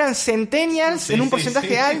millennials, eran centennials en un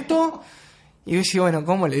porcentaje alto. Y yo decía, bueno,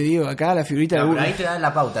 ¿cómo le digo acá a la figurita de Pero ahí te dan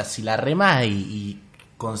la pauta. Si la remás y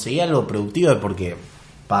conseguí algo productivo es porque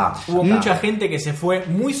hubo mucha gente que se fue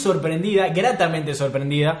muy sorprendida, gratamente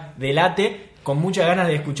sorprendida, del ATE, con muchas ganas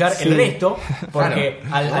de escuchar el resto, porque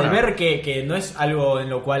al ver que no es algo en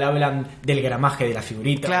lo cual hablan del gramaje de la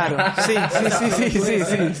figurita. Claro, sí.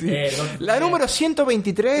 La número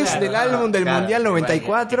 123 del álbum del Mundial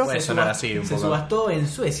 94. Puede sonar así un se poco. subastó en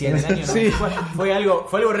Suecia en el año 94. Fue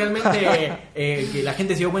algo realmente que la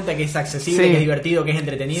gente se dio cuenta que es accesible, que es divertido, que es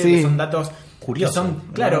entretenido, que son datos curiosos. Son,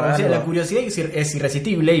 claro, o sea, la curiosidad es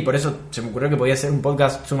irresistible, y por eso se me ocurrió que podía ser un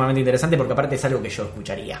podcast sumamente interesante, porque aparte es algo que yo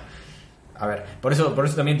escucharía. A ver, por eso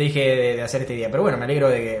también te dije de hacer esta idea. Pero bueno, me alegro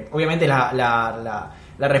de que, obviamente, la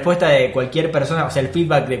respuesta de cualquier persona, o sea, el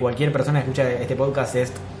feedback de cualquier persona que escucha este podcast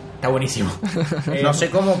es Está buenísimo. No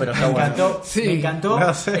sé cómo, pero está Me bueno. encantó. Sí. Me encantó.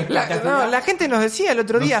 No sé. Espectacular. La gente nos decía el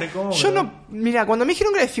otro No día. sé cómo, yo pero- no. Mira, cuando me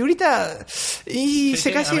dijeron que era de figurita. Y Sí, se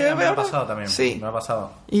sí, casi. a mí me ha pasado también. Sí. Me ha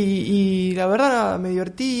pasado. Y la verdad me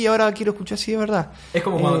divertí y ahora quiero escuchar así de verdad. Es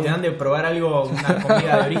como cuando te dan de probar algo, una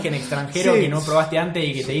comida de origen extranjero Sí. que no probaste antes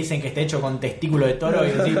y que te dicen que está hecho con testículo de toro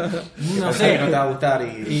y decís, no Pensé sé. que no te va a gustar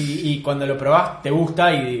Y cuando lo probás te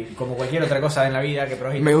gusta y como cualquier otra cosa en la vida que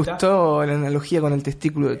probás y te Me gusta. gustó la analogía con el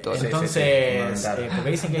testículo de toro. Sí. Entonces, Claro.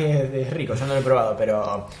 porque dicen que es rico, yo no lo he probado,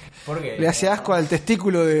 pero ¿por qué? Le hace asco al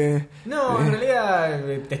testículo de. No, en realidad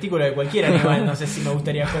testículo de cualquier animal no sé si me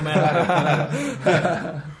gustaría comer.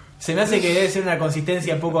 Se me hace que debe ser una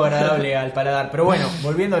consistencia poco agradable al paladar. Pero bueno,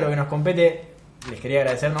 volviendo a lo que nos compete, les quería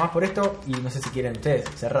agradecer nomás por esto y no sé si quieren ustedes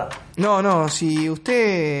cerrar. No, si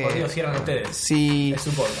usted. Por Dios, cierran ustedes. Si. Es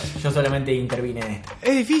su podcast. Yo solamente intervine en esto.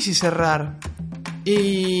 Es difícil cerrar.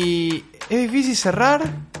 Y. Es difícil cerrar.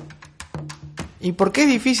 ¿Y por qué es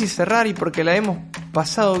difícil cerrar? Y porque la hemos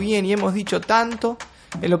pasado bien y hemos dicho tanto.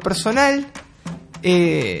 En lo personal.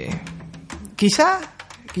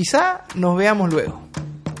 Quizá nos veamos luego.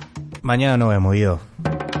 Mañana nos vemos, Guido.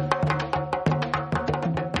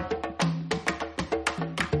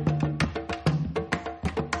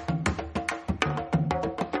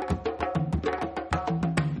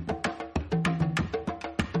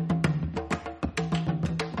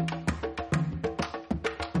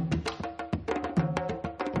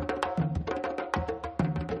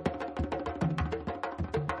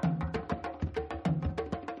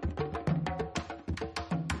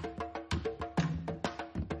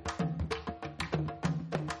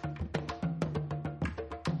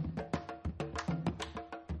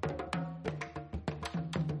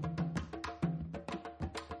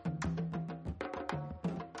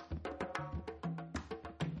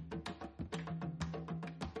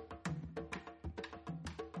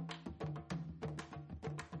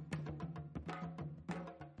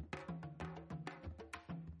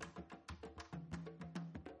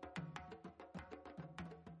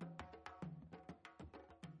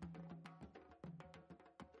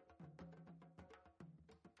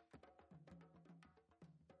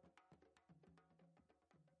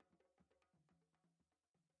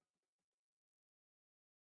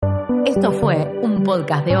 Esto fue un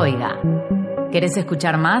podcast de Oiga. ¿Querés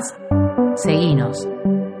escuchar más? Seguinos.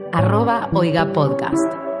 @Oiga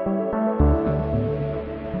Podcast.